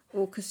did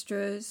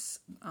orchestras,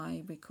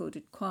 I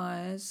recorded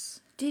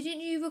choirs. Didn't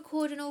you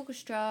record an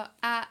orchestra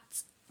at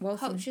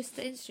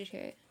Colchester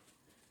Institute?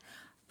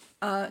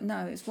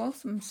 No, it's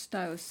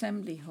Walthamstow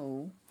Assembly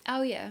Hall.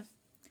 Oh yeah.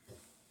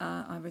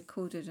 I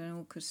recorded an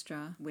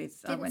orchestra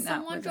with. Didn't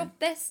someone drop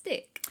their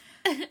stick?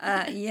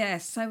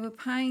 Yes, they were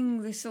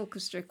paying this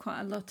orchestra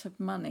quite a lot of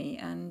money,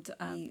 and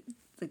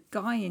the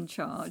guy in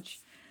charge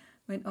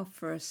went off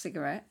for a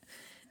cigarette,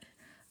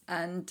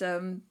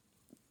 and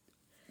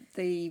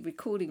the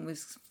recording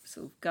was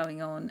sort of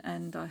going on,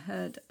 and I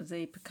heard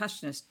the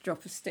percussionist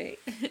drop a stick.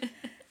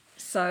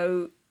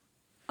 So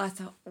I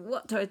thought,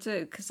 what do I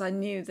do? Because I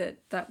knew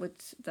that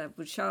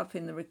would show up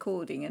in the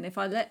recording, and if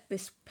I let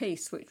this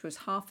piece, which was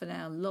half an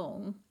hour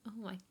long.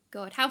 Oh my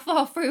God! How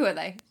far through were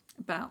they?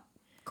 About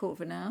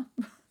quarter of an hour.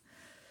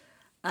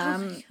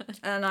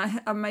 And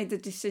I made the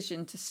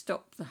decision to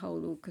stop the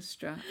whole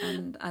orchestra,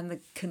 and the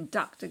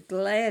conductor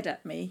glared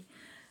at me,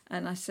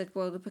 and I said,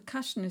 well, the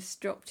percussionist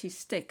dropped his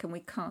stick and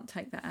we can't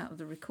take that out of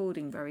the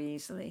recording very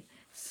easily.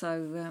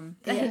 So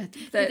did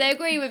they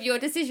agree with your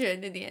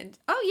decision in the end?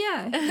 Oh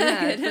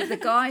yeah. But the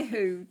guy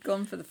who'd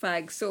gone for the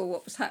fag saw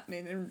what was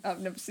happening, and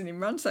I've never seen him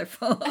run so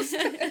fast.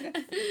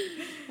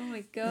 Oh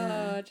my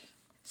God.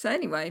 So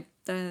anyway,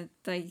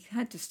 they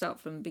had to start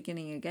from the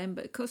beginning again,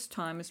 but it costs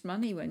time as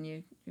money when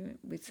you're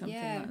with something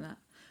like that.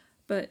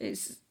 But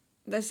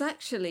there's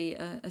actually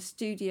a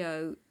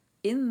studio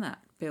in that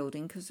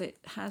building, because it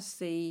has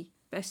the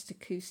best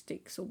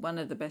acoustics, or one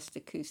of the best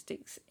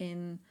acoustics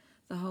in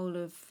the whole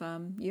of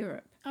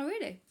Europe. Oh,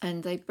 really?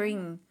 And they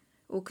bring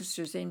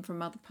orchestras in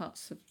from other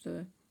parts of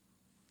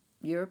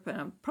Europe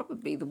and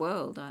probably the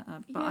world.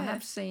 But I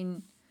have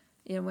seen,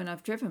 when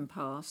I've driven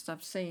past,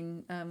 I've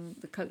seen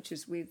the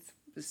coaches with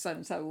the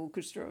so-and-so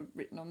orchestra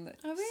written on the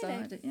Oh, really?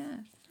 side. Yeah.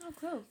 Oh,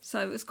 cool.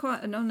 So it was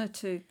quite an honour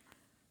to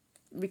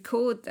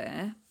record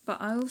there,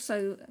 but I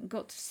also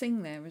got to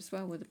sing there as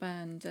well with the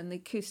band, and the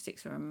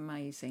acoustics are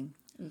amazing.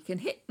 You can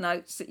hit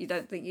notes that you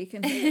don't think you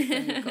can hit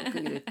when you've got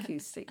good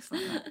acoustics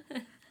like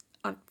that.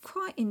 I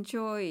quite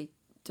enjoy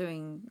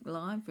doing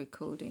live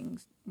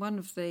recordings. One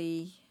of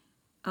the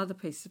other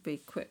pieces of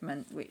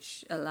equipment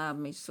which allowed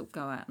me to sort of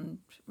go out and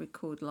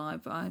record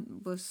live,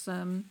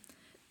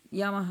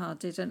 Yamaha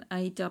did an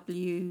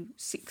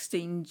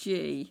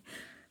AW16G,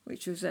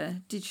 which was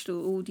a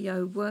digital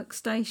audio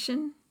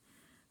workstation,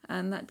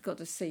 and that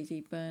got a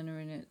CD burner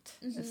in it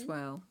as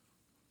well.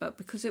 But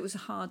because it was a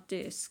hard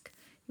disk,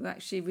 you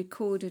actually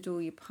recorded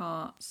all your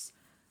parts,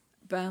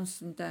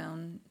 bounced them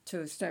down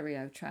to a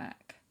stereo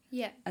track,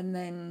 Yeah. and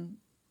then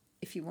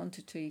if you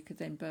wanted to, you could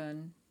then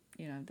burn,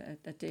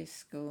 a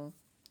disc or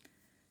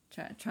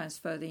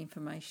transfer the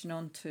information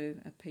onto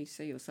a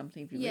PC or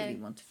something if you really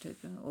wanted to,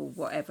 or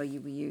whatever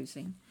you were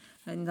using.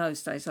 In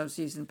those days, I was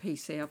using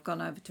PC. I've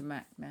gone over to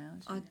Mac now.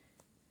 I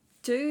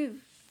do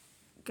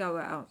go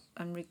out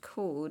and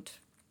record,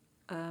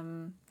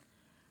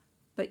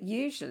 but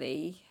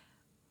usually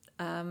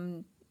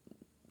the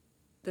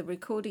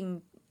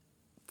recording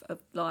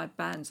of live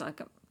bands, I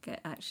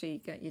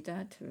get your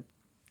dad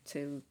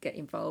to get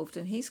involved,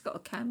 and he's got a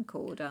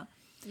camcorder,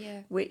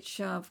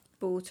 which I've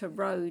bought a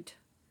Rode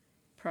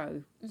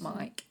Pro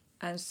mic,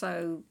 and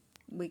so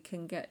we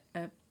can get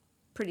a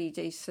pretty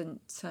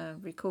decent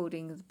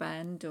recording of the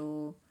band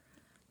or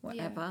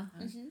whatever.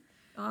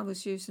 I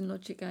was using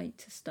Logic 8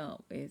 to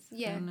start with.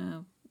 And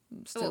now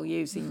I'm still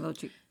using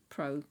Logic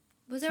Pro.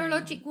 Was there a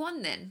Logic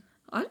 1 then?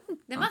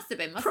 There must have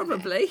been, mustn't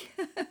probably.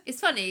 there?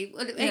 It's funny,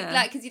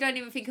 because you don't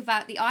even think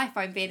about the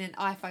iPhone being an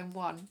iPhone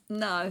 1.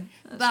 No,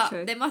 that's but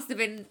true. there must have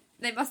been.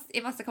 It must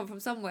have come from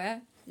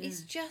somewhere. Yeah.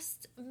 It's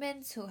just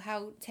mental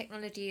how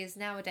technology is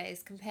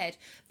nowadays compared.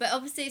 But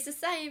obviously, it's the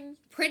same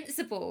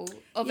principle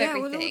of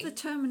everything. Well, all the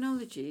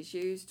terminology is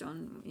used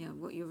on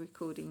what you're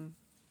recording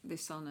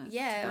this on a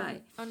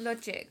today. On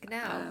Logic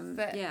now.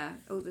 But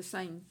all the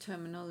same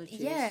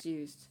terminology is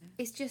used.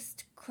 It's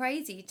just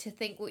crazy to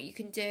think what you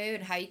can do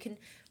and how you can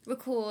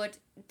record,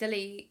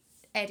 delete,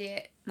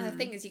 edit, and the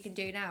things you can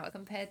do now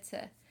compared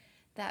to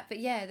that. But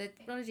the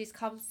technology's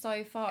come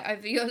so far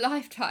over your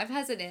lifetime,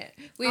 hasn't it?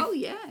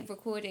 With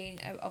recording,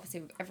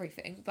 obviously with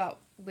everything, but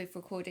with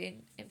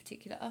recording in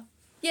particular.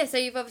 Yeah, so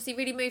you've obviously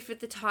really moved with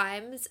the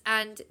times,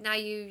 and now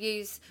you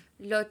use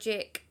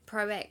Logic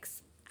Pro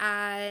X,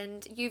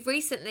 and you've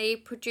recently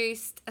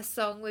produced a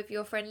song with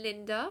your friend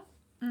Linda.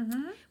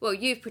 Well,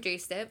 you've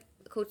produced it,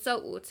 called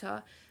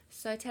Saltwater.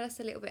 So tell us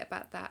a little bit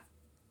about that.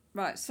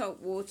 Right,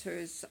 Saltwater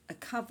is a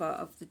cover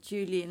of the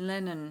Julian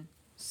Lennon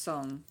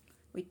song.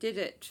 We did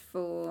it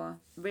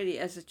really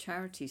as a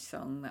charity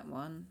song, that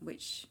one,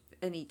 which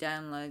any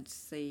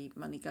downloads, the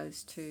money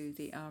goes to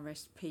the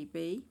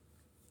RSPB.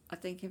 I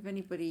think if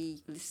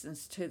anybody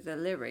listens to the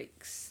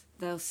lyrics,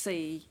 they'll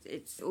see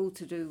it's all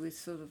to do with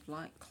sort of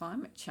like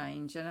climate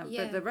change. But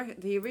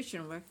the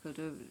original record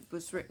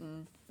was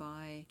written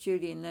by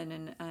Julian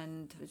Lennon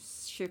and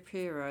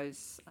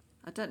Shapiro's.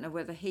 I don't know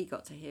whether he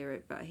got to hear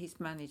it, but his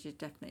manager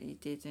definitely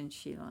did, and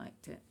she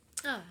liked it.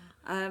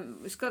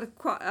 It's got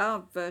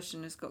our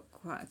version has got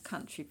quite a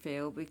country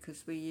feel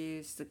because we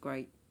used the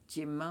great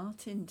Jim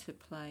Martin to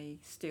play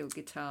steel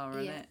guitar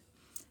on it,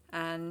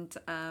 and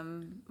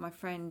my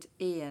friend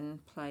Ian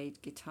played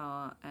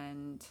guitar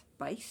and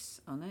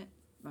bass on it.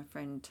 My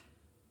friend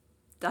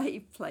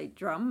Dave played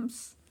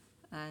drums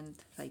and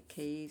played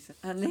keys,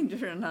 and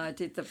Linda and I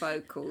did the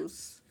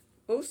vocals.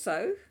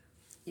 Also,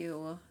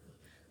 your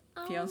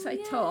fiance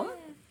Tom.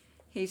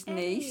 His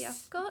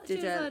niece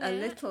did a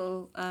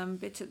little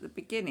bit at the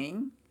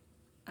beginning.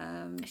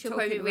 She'll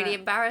probably be really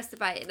embarrassed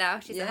about it now.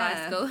 She's at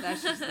high school. Now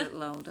she's a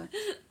little older.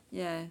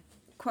 Yeah,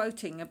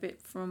 quoting a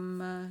bit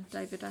from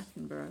David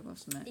Attenborough,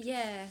 wasn't it?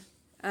 Yeah.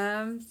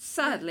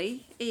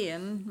 Sadly,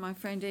 Ian, my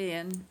friend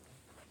Ian,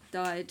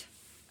 died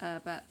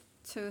about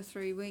 2 or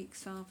 3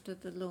 weeks after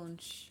the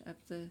launch of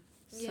the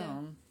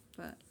song.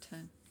 But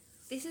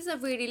this is a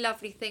really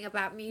lovely thing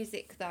about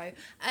music, though,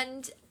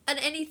 and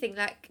anything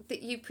like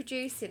that you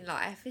produce in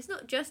life. It's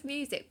not just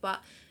music,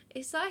 but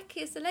it's like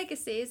it's a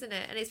legacy, isn't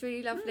it? And it's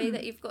really lovely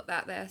that you've got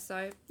that there.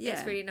 So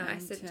it's really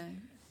nice.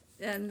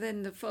 And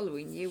then the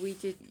following year, we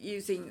did,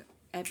 using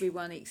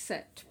everyone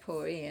except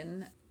poor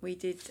Ian, we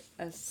did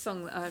a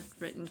song that I'd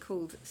written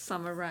called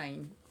Summer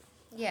Rain.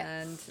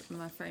 Yeah. And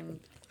my friend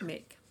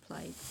Mick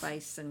played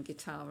bass and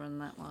guitar on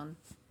that one.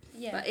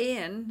 Yeah. But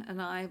Ian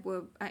and I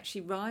were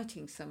actually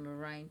writing Summer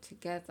Rain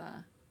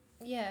together.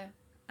 Yeah.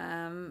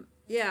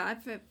 I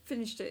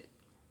finished it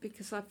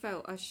because I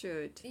felt I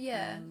should.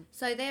 Yeah.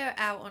 So they're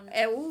out on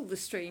all the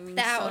streaming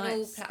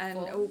sites and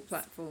all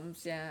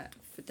platforms,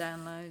 for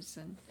downloads,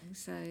 and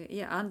so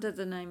under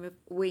the name of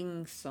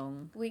Wing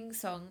Song. Wing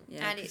Song.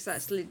 Yeah, because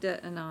that's Linda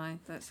and I.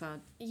 That's our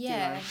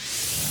duo.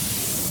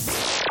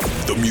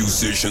 The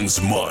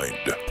Musician's Mind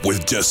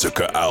with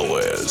Jessica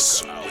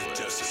Alves.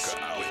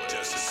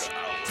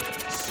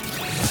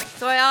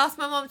 So I asked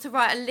my mum to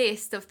write a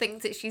list of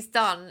things that she's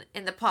done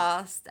in the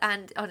past,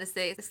 and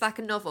honestly, it's like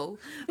a novel.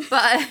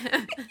 But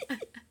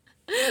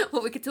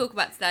what we could talk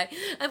about today.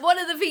 And one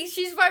of the things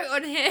she's wrote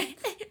on here is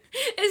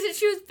that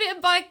she was bitten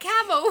by a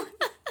camel.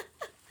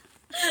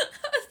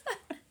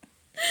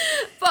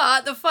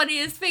 But the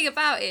funniest thing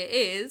about it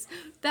is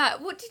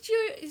that, what did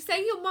you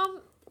say your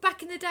mum,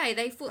 back in the day,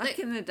 they thought Back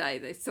in the day,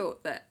 they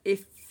thought that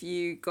if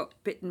you got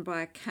bitten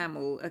by a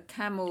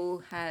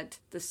camel had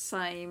the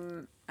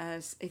same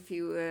as if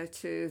you were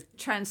to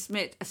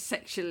transmit a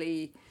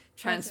sexually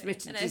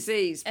transmitted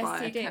disease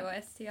by a STD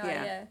or STI,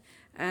 yeah.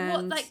 And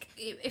what, like,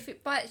 if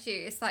it bites you,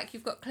 it's like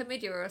you've got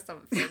chlamydia or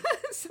something.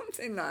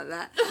 something like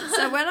that.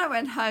 So when I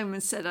went home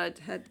and said I'd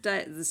had a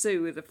day at the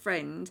zoo with a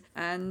friend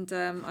and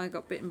I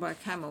got bitten by a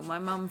camel, my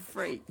mum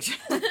freaked.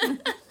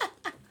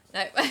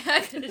 No,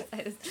 I couldn't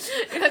say this.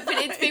 I've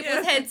been into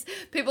people's heads,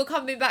 people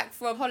coming back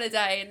from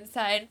holiday and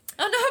saying,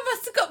 oh no, I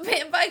must have got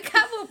bitten by a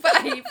camel,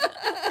 babe.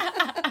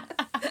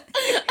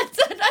 I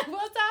don't know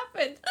what's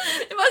happened.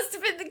 It must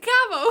have been the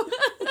camel.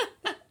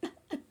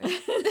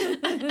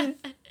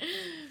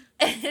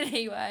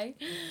 Anyway,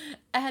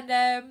 and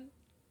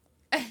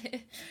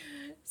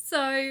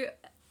so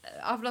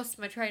I've lost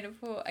my train of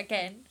thought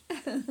again.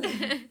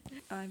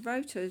 I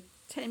wrote a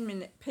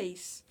 10-minute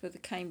piece for the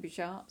Cambridge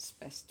Arts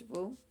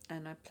Festival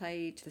and I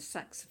played the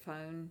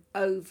saxophone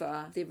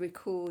over the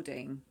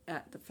recording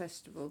at the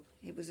festival.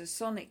 It was a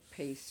sonic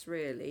piece,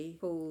 really,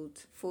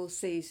 called Four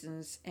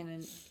Seasons in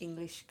an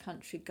English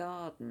Country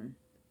Garden.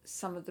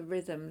 Some of the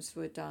rhythms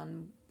were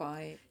done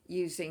by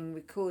using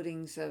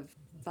recordings of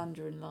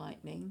thunder and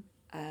lightning.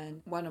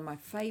 And one of my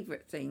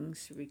favourite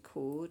things to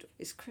record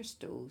is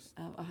crystals.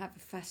 I have a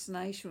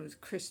fascination with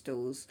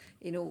crystals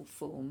in all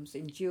forms,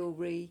 in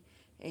jewellery,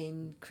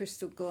 in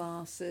crystal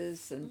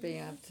glasses, and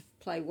being able to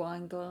play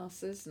wine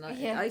glasses. And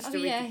I used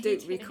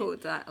to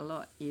record that a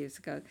lot years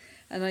ago.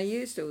 And I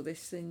used all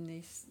this in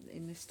this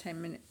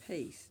 10-minute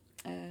piece.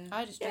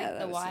 I just drink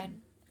the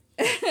wine.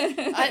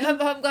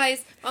 Mum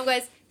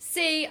goes,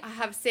 C, I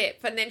have a sip,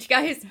 and then she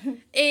goes,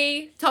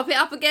 E, top it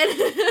up again.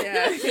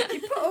 Yeah,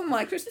 you put all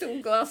my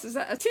crystal glasses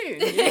out of tune.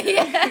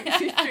 Yeah.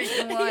 She's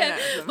drinking wine out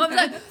of them. Mum's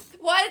like,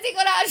 why has it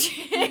gone out of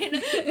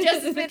tune?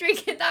 Just has been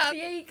drinking that out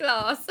of the E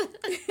glass.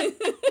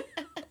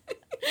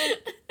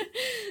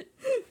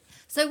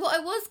 So what I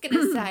was going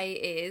to say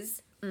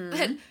is,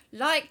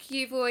 like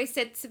you've always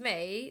said to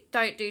me,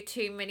 don't do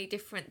too many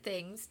different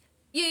things.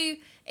 You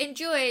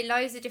enjoy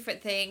loads of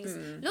different things,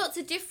 lots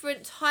of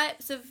different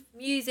types of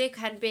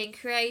music and being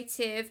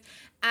creative,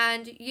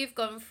 and you've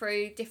gone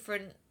through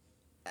different,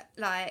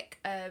 like,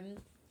 I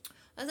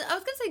was going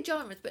to say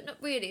genres, but not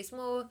really. It's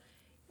more,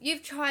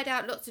 you've tried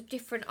out lots of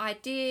different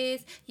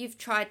ideas, you've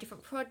tried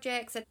different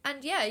projects,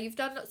 and yeah, you've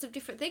done lots of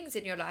different things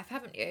in your life,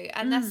 haven't you?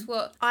 And that's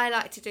what I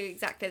like to do,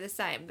 exactly the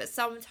same. But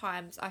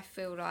sometimes I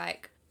feel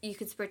like you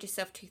can spread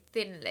yourself too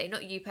thinly.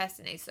 Not you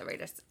personally, sorry,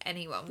 just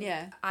anyone.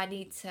 Yeah. I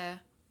need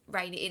to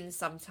rein it in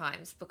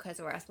sometimes, because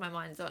or else my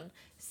mind's on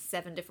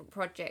 7 different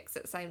projects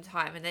at the same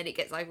time, and then it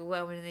gets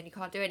overwhelming and then you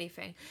can't do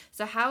anything.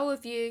 So how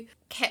have you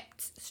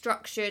kept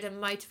structured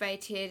and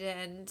motivated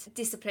and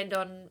disciplined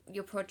on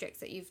your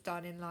projects that you've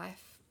done in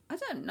life? I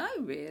don't know,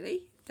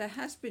 really. There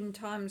has been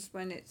times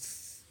when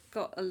it's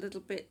got a little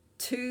bit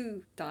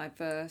too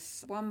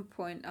diverse. At one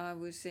point I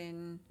was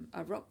in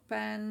a rock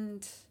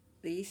band,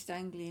 the East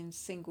Anglian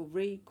Single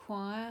Reed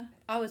Choir.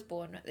 I was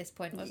born at this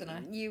point, wasn't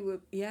I? You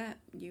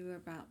were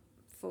about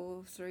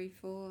 4,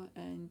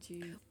 and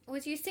you...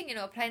 Was you singing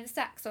or playing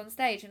sax on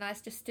stage, and I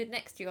just stood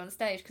next to you on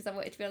stage because I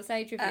wanted to be on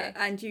stage with you?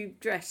 And you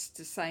dressed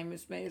the same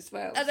as me as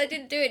well. And I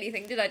didn't do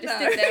anything, did I? Just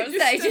stood there on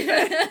stage.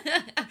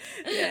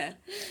 Yeah.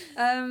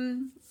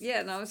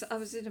 And I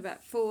was in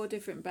about 4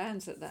 different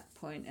bands at that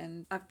point,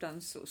 and I've done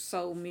sort of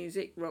soul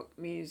music, rock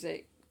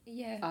music,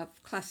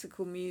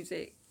 classical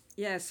music.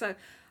 Yeah, so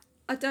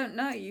I don't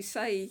know. You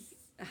say,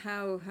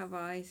 how have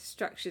I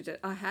structured it?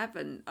 I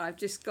haven't. I've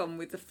just gone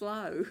with the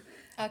flow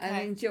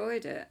and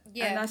enjoyed it.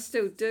 Yeah. And I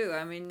still do.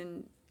 I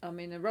mean, I'm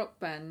in a rock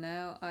band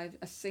now. I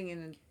sing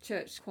in a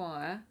church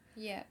choir.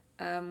 Yeah.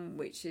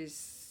 Which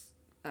is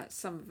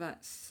some of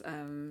that's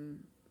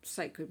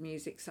sacred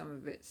music, some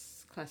of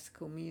it's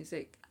classical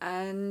music,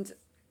 and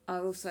I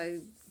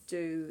also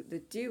do the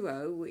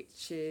duo,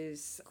 which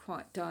is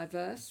quite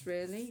diverse,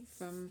 really,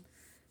 from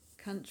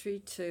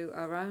country to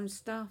our own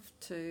stuff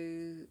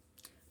to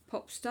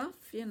pop stuff.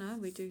 You know,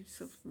 we do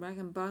sort of Rag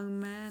and Bone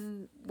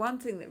Man. One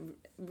thing that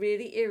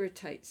really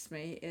irritates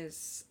me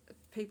is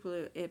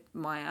people in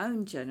my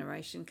own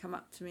generation come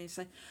up to me and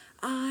say,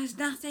 there's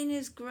nothing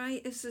as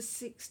great as the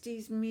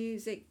 60s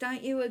music,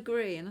 don't you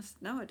agree? And I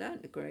said, no, I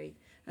don't agree.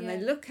 And they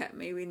look at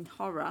me in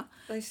horror.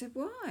 They said,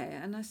 why?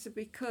 And I said,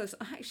 because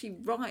I actually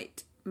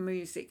write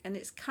music and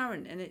it's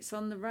current and it's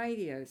on the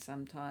radio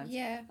sometimes.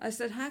 Yeah. I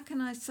said, how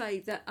can I say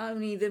that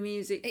only the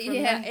music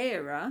from that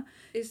era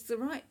is the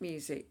right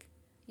music?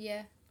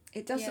 Yeah.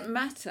 It doesn't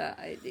matter.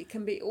 It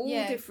can be all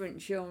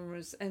different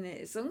genres, and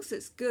as long as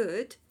it's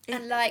good,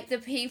 And like the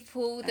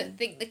people that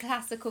think the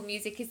classical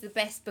music is the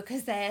best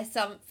because they're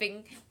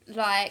something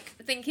like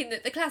thinking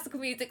that the classical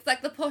music's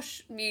like the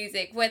posh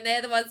music when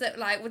they're the ones that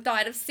like were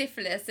dying of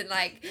syphilis and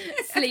like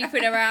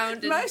sleeping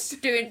around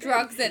and doing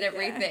drugs and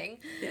everything.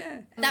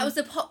 Yeah. That was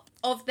the pop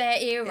of their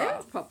era.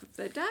 Yeah, pop of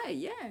their day,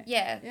 yeah.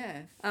 Yeah.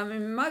 Yeah. I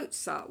mean,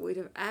 Mozart would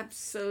have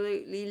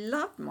absolutely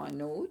loved my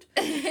Nord.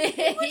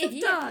 He would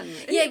have done.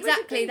 Yeah,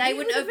 exactly. They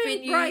wouldn't have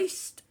been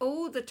embraced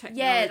all the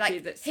technology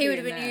that's he would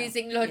have here been now.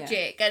 using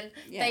Logic, and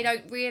they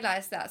don't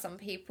realise that, some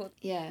people.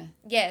 Yeah.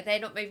 Yeah, they're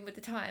not moving with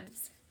the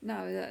times.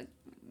 No,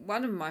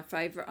 one of my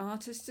favourite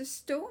artists is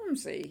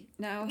Stormzy.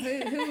 Now,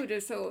 who would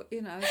have thought, a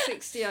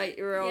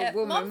 68-year-old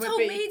woman Mum would told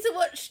be... me to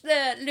watch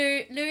the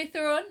Louis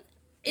Theron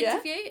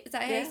interview. Is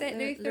that how you say it?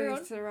 Louis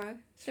Theron.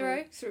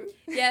 Through.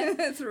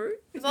 Yeah. Through.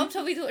 Mum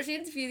told me to watch the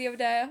interview the other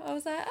day. I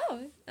was like, oh.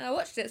 And I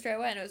watched it straight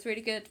away and it was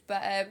really good.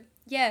 But,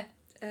 yeah.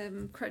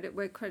 Credit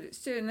where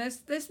credit's due. And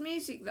there's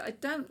music that I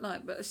don't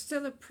like, but I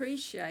still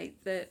appreciate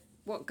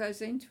what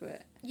goes into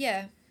it.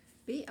 Yeah.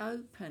 Be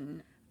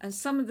open. And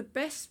some of the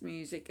best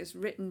music is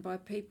written by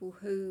people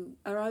who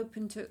are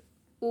open to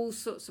all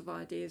sorts of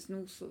ideas and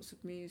all sorts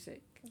of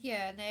music.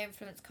 Yeah, and their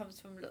influence comes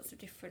from lots of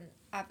different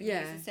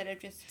avenues instead of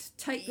just...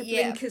 Take the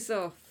blinkers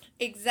off.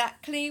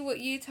 Exactly what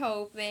you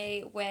told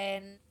me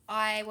when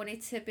I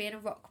wanted to be in a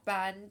rock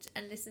band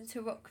and listen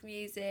to rock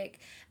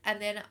music.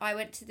 And then I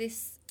went to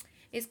this...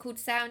 It's called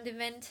Sound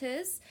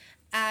Inventors.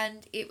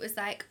 And it was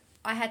like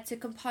I had to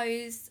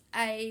compose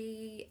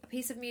a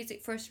piece of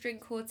music for a string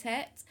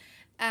quartet.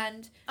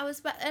 And I was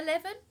about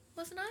 11,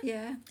 wasn't I?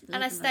 Yeah.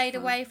 And I stayed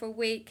away for a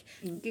week.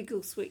 In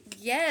Giggleswick.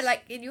 Yeah,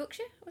 like in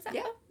Yorkshire, was that?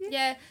 Yeah.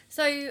 Yeah.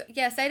 So,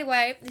 yeah, stayed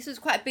away. This was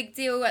quite a big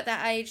deal at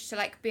that age to,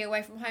 like, be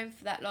away from home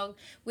for that long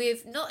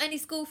with not any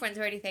school friends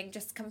or anything,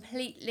 just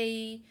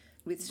completely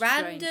with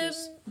random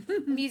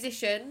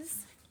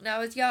musicians. And I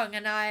was young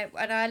and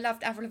I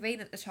loved Avril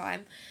Lavigne at the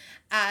time.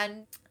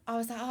 And I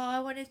was like, I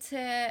wanted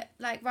to,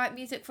 like, write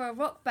music for a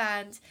rock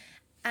band.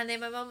 And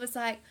then my mum was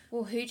like,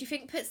 well, who do you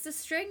think puts the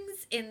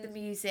strings in the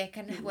music?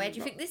 And where do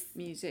you think this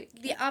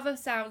the other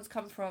sounds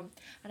come from?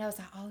 And I was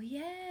like, oh,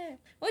 yeah.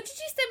 What did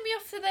you send me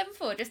off to them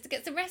for? Just to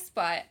get some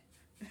respite?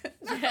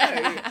 No,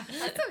 I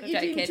thought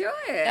you'd enjoy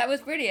it. That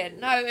was brilliant.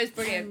 No, it was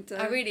brilliant.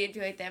 I really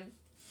enjoyed them.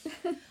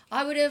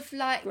 I would have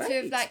liked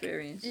to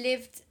have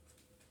lived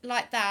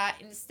like that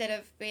instead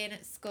of being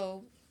at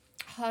school.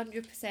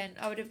 100%.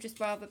 I would have just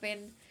rather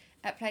been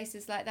at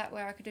places like that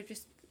where I could have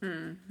just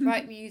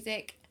write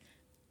music.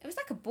 It was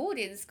like a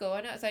boarding school.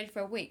 I know it was only for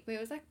a week, but it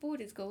was like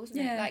boarding school, wasn't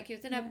it? Like, it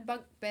was in a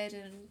bunk bed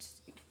and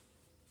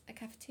a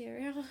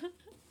cafeteria.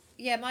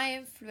 Yeah, my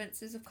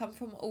influences have come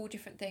from all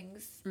different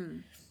things,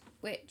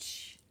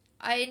 which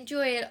I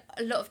enjoy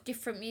a lot of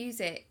different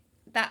music.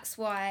 That's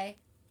why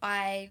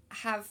I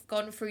have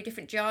gone through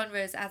different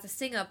genres as a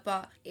singer,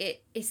 but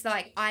it's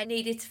like I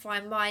needed to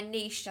find my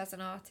niche as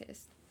an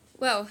artist.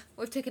 Well,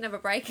 we've taken another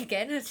break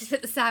again. I just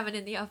put the salmon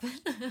in the oven.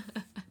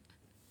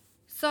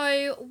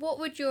 So, what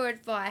would your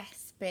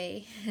advice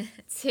be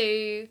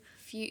to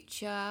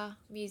future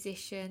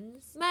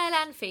musicians, male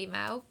and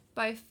female,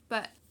 both,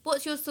 but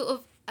what's your sort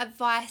of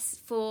advice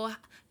for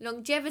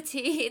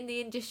longevity in the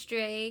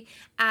industry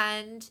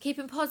and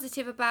keeping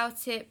positive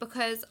about it?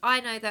 Because I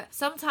know that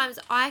sometimes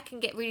I can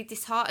get really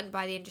disheartened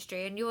by the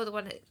industry and you're the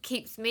one that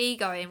keeps me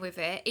going with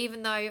it,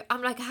 even though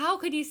I'm like, how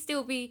could you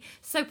still be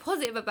so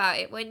positive about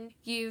it when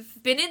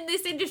you've been in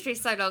this industry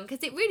so long?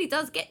 Because it really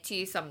does get to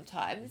you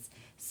sometimes.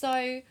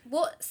 So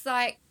what's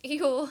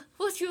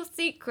your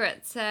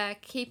secret to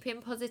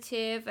keeping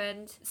positive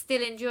and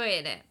still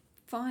enjoying it?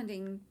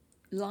 Finding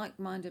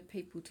like-minded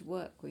people to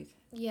work with.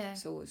 Yeah.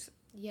 It's always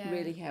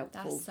really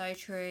helpful. That's so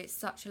true. It's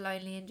such a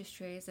lonely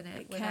industry, isn't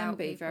it? It can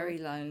be very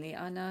lonely.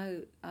 I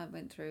know I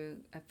went through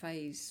a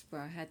phase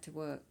where I had to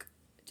work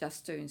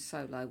just doing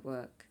solo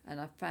work, and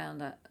I found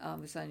that I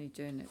was only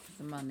doing it for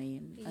the money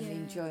and the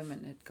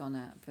enjoyment had gone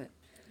out of it.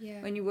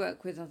 Yeah. When you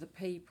work with other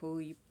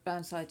people, you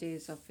bounce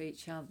ideas off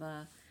each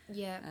other.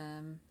 Yeah.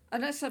 I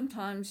know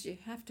sometimes you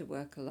have to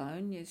work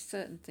alone. There's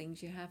certain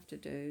things you have to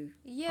do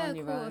on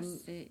your own.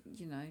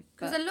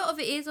 Because a lot of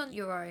it is on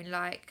your own.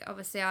 Like,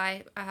 obviously,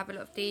 I have a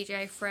lot of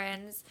DJ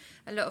friends,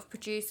 a lot of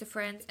producer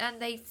friends,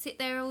 and they sit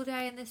there all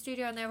day in the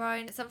studio on their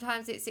own.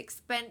 Sometimes it's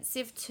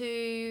expensive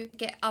to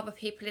get other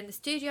people in the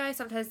studio.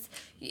 Sometimes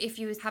if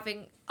you was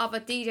having other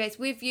DJs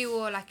with you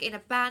or like in a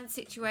band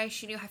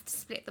situation, you have to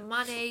split the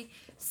money.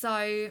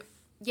 So,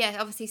 yeah,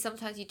 obviously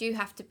sometimes you do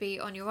have to be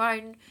on your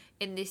own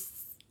in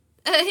this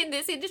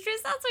industry.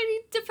 It sounds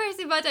really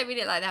depressing, but I don't mean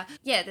it like that.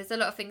 Yeah, there's a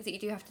lot of things that you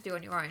do have to do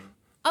on your own.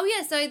 Oh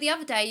yeah, so the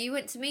other day you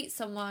went to meet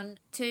someone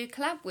to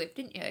collab with,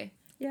 didn't you?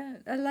 Yeah,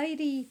 a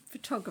lady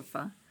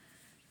photographer.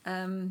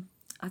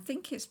 I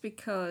think it's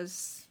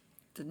because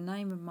the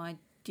name of my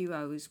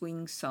duo is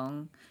Wing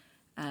Song,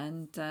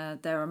 and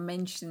there are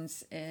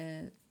mentions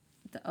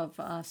of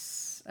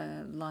us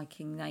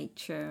liking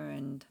nature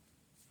and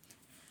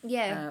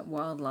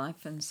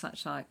wildlife and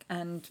such like.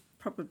 And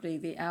probably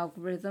the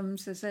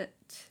algorithms, is it?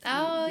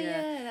 Oh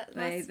yeah, that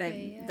must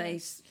be. Yeah. They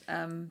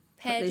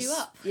paired you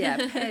up. Yeah,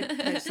 paired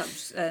us up.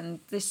 And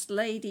this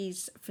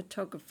lady's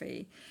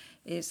photography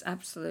is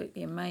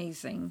absolutely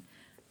amazing.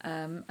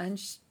 And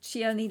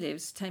she only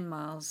lives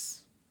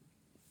 12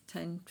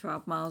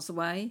 miles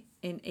away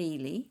in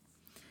Ely.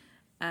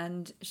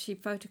 And she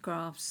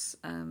photographs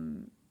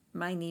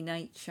mainly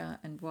nature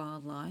and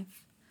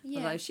wildlife.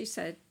 Yeah. Although she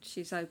said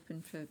she's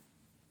open for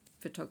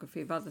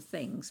photography of other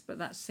things, but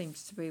that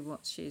seems to be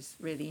what she's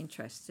really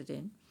interested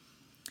in.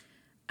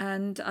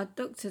 And I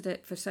looked at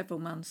it for several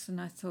months, and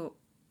I thought,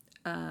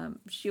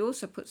 she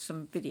also put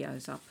some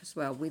videos up as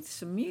well with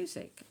some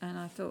music. And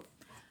I thought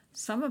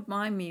some of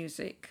my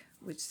music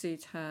would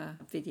suit her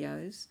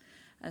videos,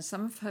 and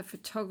some of her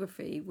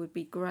photography would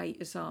be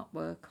great as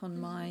artwork on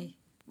my,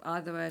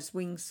 either as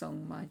Wing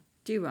Song, my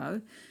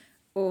duo,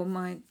 or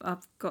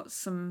I've got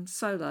some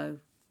solo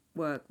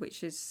work,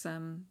 which is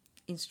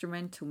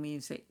instrumental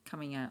music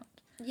coming out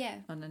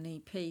on an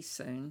EP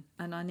soon,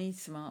 and I need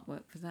some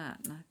artwork for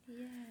that.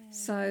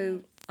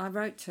 So I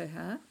wrote to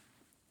her,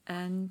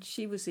 and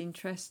she was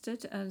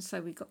interested, and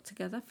so we got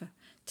together for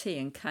tea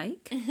and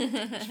cake.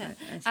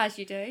 As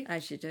you do.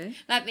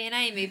 Like me and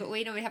Amy, but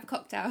we normally have a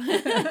cocktail.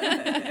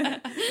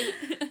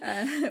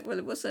 Well,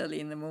 it was early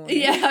in the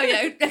morning.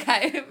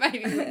 Okay,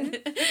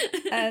 maybe.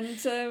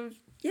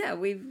 And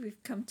we've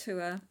come to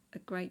a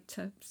great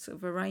sort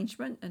of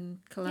arrangement and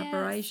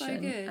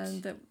collaboration,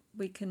 and that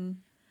we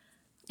can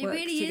work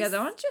together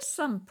on just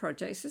some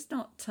projects. It's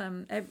not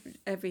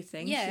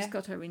everything. She's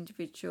got her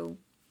individual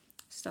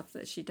stuff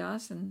that she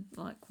does, and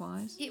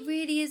likewise. It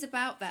really is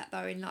about that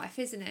though in life,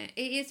 isn't it?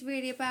 It is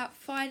really about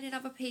finding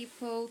other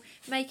people,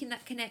 making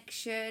that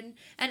connection,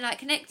 and like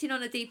connecting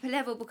on a deeper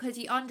level, because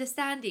you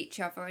understand each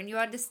other and you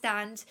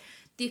understand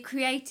the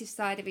creative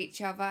side of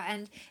each other,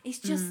 and it's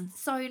just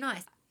so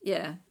nice.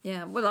 Yeah.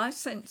 Well, I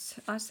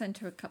sent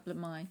her a couple of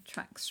my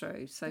tracks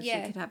through, so she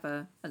could have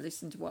a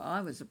listen to what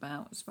I was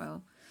about as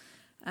well,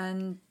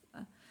 and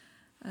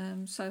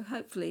so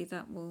hopefully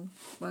that will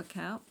work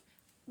out.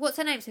 What's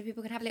her name so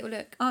people can have a little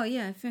look? Oh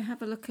yeah, if you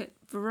have a look at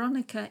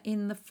Veronica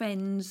in the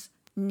Fens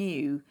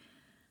New,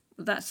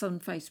 that's on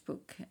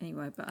Facebook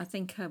anyway, but I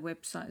think her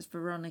website is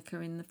Veronica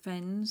in the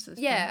Fens.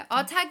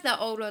 I'll tag that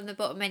all on the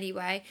bottom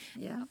anyway.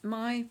 Yeah,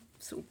 my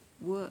sort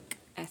of work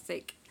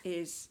ethic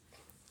is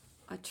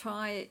I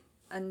try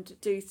and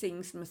do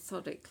things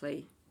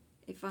methodically.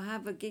 If I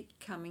have a gig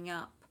coming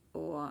up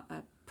or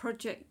a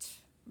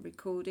project,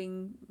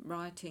 recording,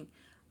 writing,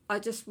 I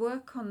just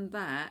work on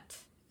that.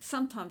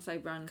 Sometimes they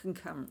run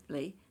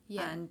concurrently,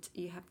 and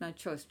you have no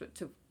choice but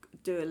to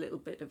do a little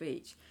bit of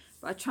each.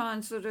 But I try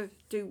and sort of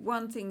do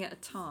one thing at a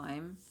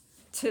time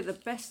to the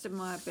best of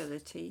my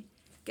ability,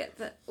 get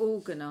that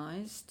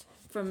organised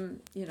from,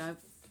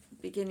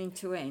 beginning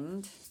to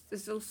end.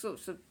 There's all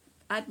sorts of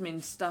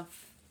admin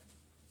stuff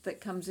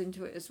that comes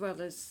into it as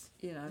well as,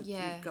 you've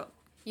got...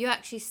 You're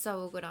actually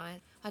so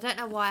organised. I don't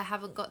know why I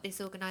haven't got this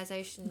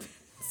organisation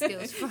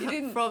skills from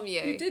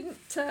you. You didn't.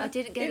 I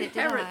didn't get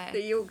inherit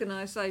the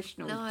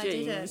organisational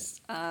genes,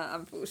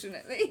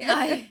 unfortunately.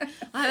 No,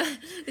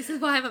 this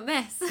is why I'm a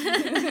mess.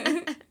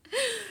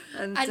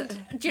 And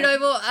do you know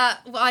what?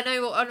 I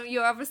know what one of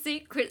your other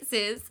secrets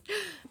is: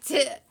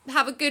 to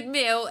have a good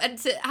meal and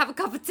to have a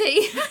cup of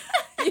tea.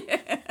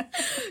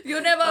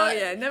 You'll never. Oh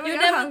yeah, never go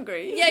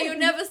hungry. Yeah, you'll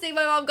never see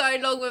my mum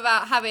going long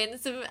without having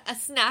a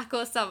snack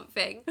or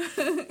something.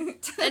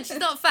 And she's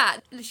not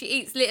fat. She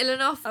eats little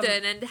and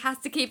often, and has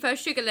to keep her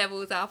sugar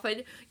levels up.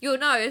 And you'll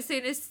know as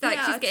soon as she's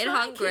getting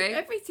hungry. Keep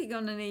everything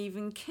on an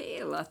even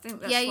keel. I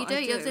think that's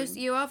what you do.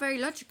 You are very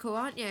logical,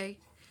 aren't you?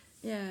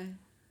 Yeah,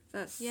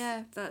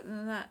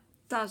 that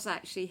does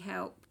actually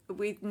help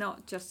with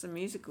not just the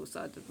musical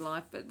side of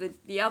life, but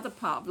the other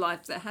part of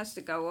life that has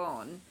to go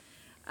on.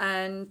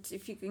 And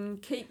if you can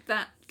keep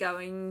that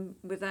going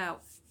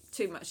without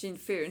too much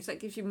interference, that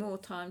gives you more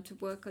time to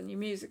work on your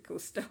musical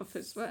stuff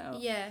as well.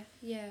 Yeah.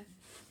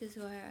 This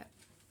is why I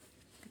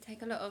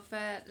take a lot of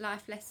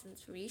life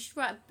lessons from you. You should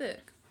write a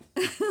book.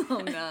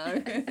 Oh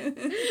no.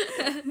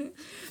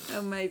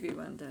 Oh, maybe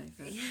one day.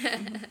 But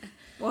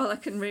well, I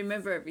can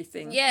remember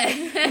everything.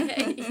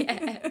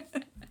 Yeah.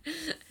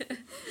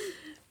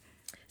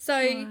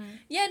 So,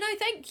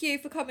 thank you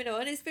for coming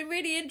on. It's been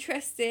really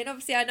interesting.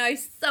 Obviously, I know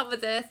some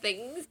of the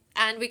things,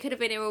 and we could have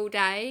been here all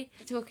day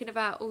talking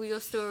about all your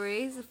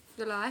stories of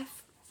your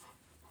life.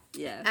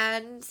 Yeah.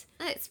 And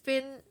it's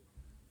been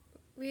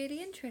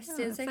really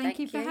interesting. So thank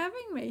you for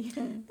having me.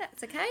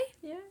 That's okay.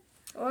 Yeah.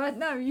 Well,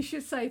 no, you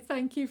should say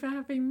thank you for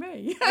having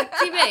me. What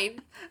do you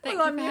mean?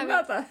 I'm your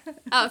mother.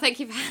 Oh,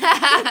 thank you.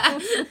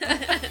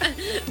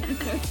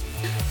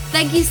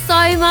 Thank you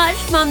so much,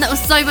 Mum. That was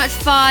so much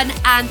fun.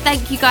 And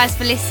thank you guys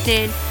for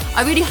listening.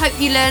 I really hope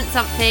you learned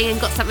something and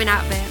got something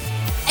out of it.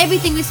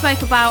 Everything we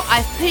spoke about,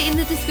 I've put it in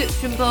the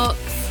description box.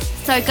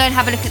 So go and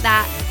have a look at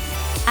that.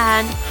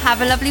 And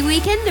have a lovely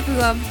weekend,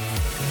 everyone.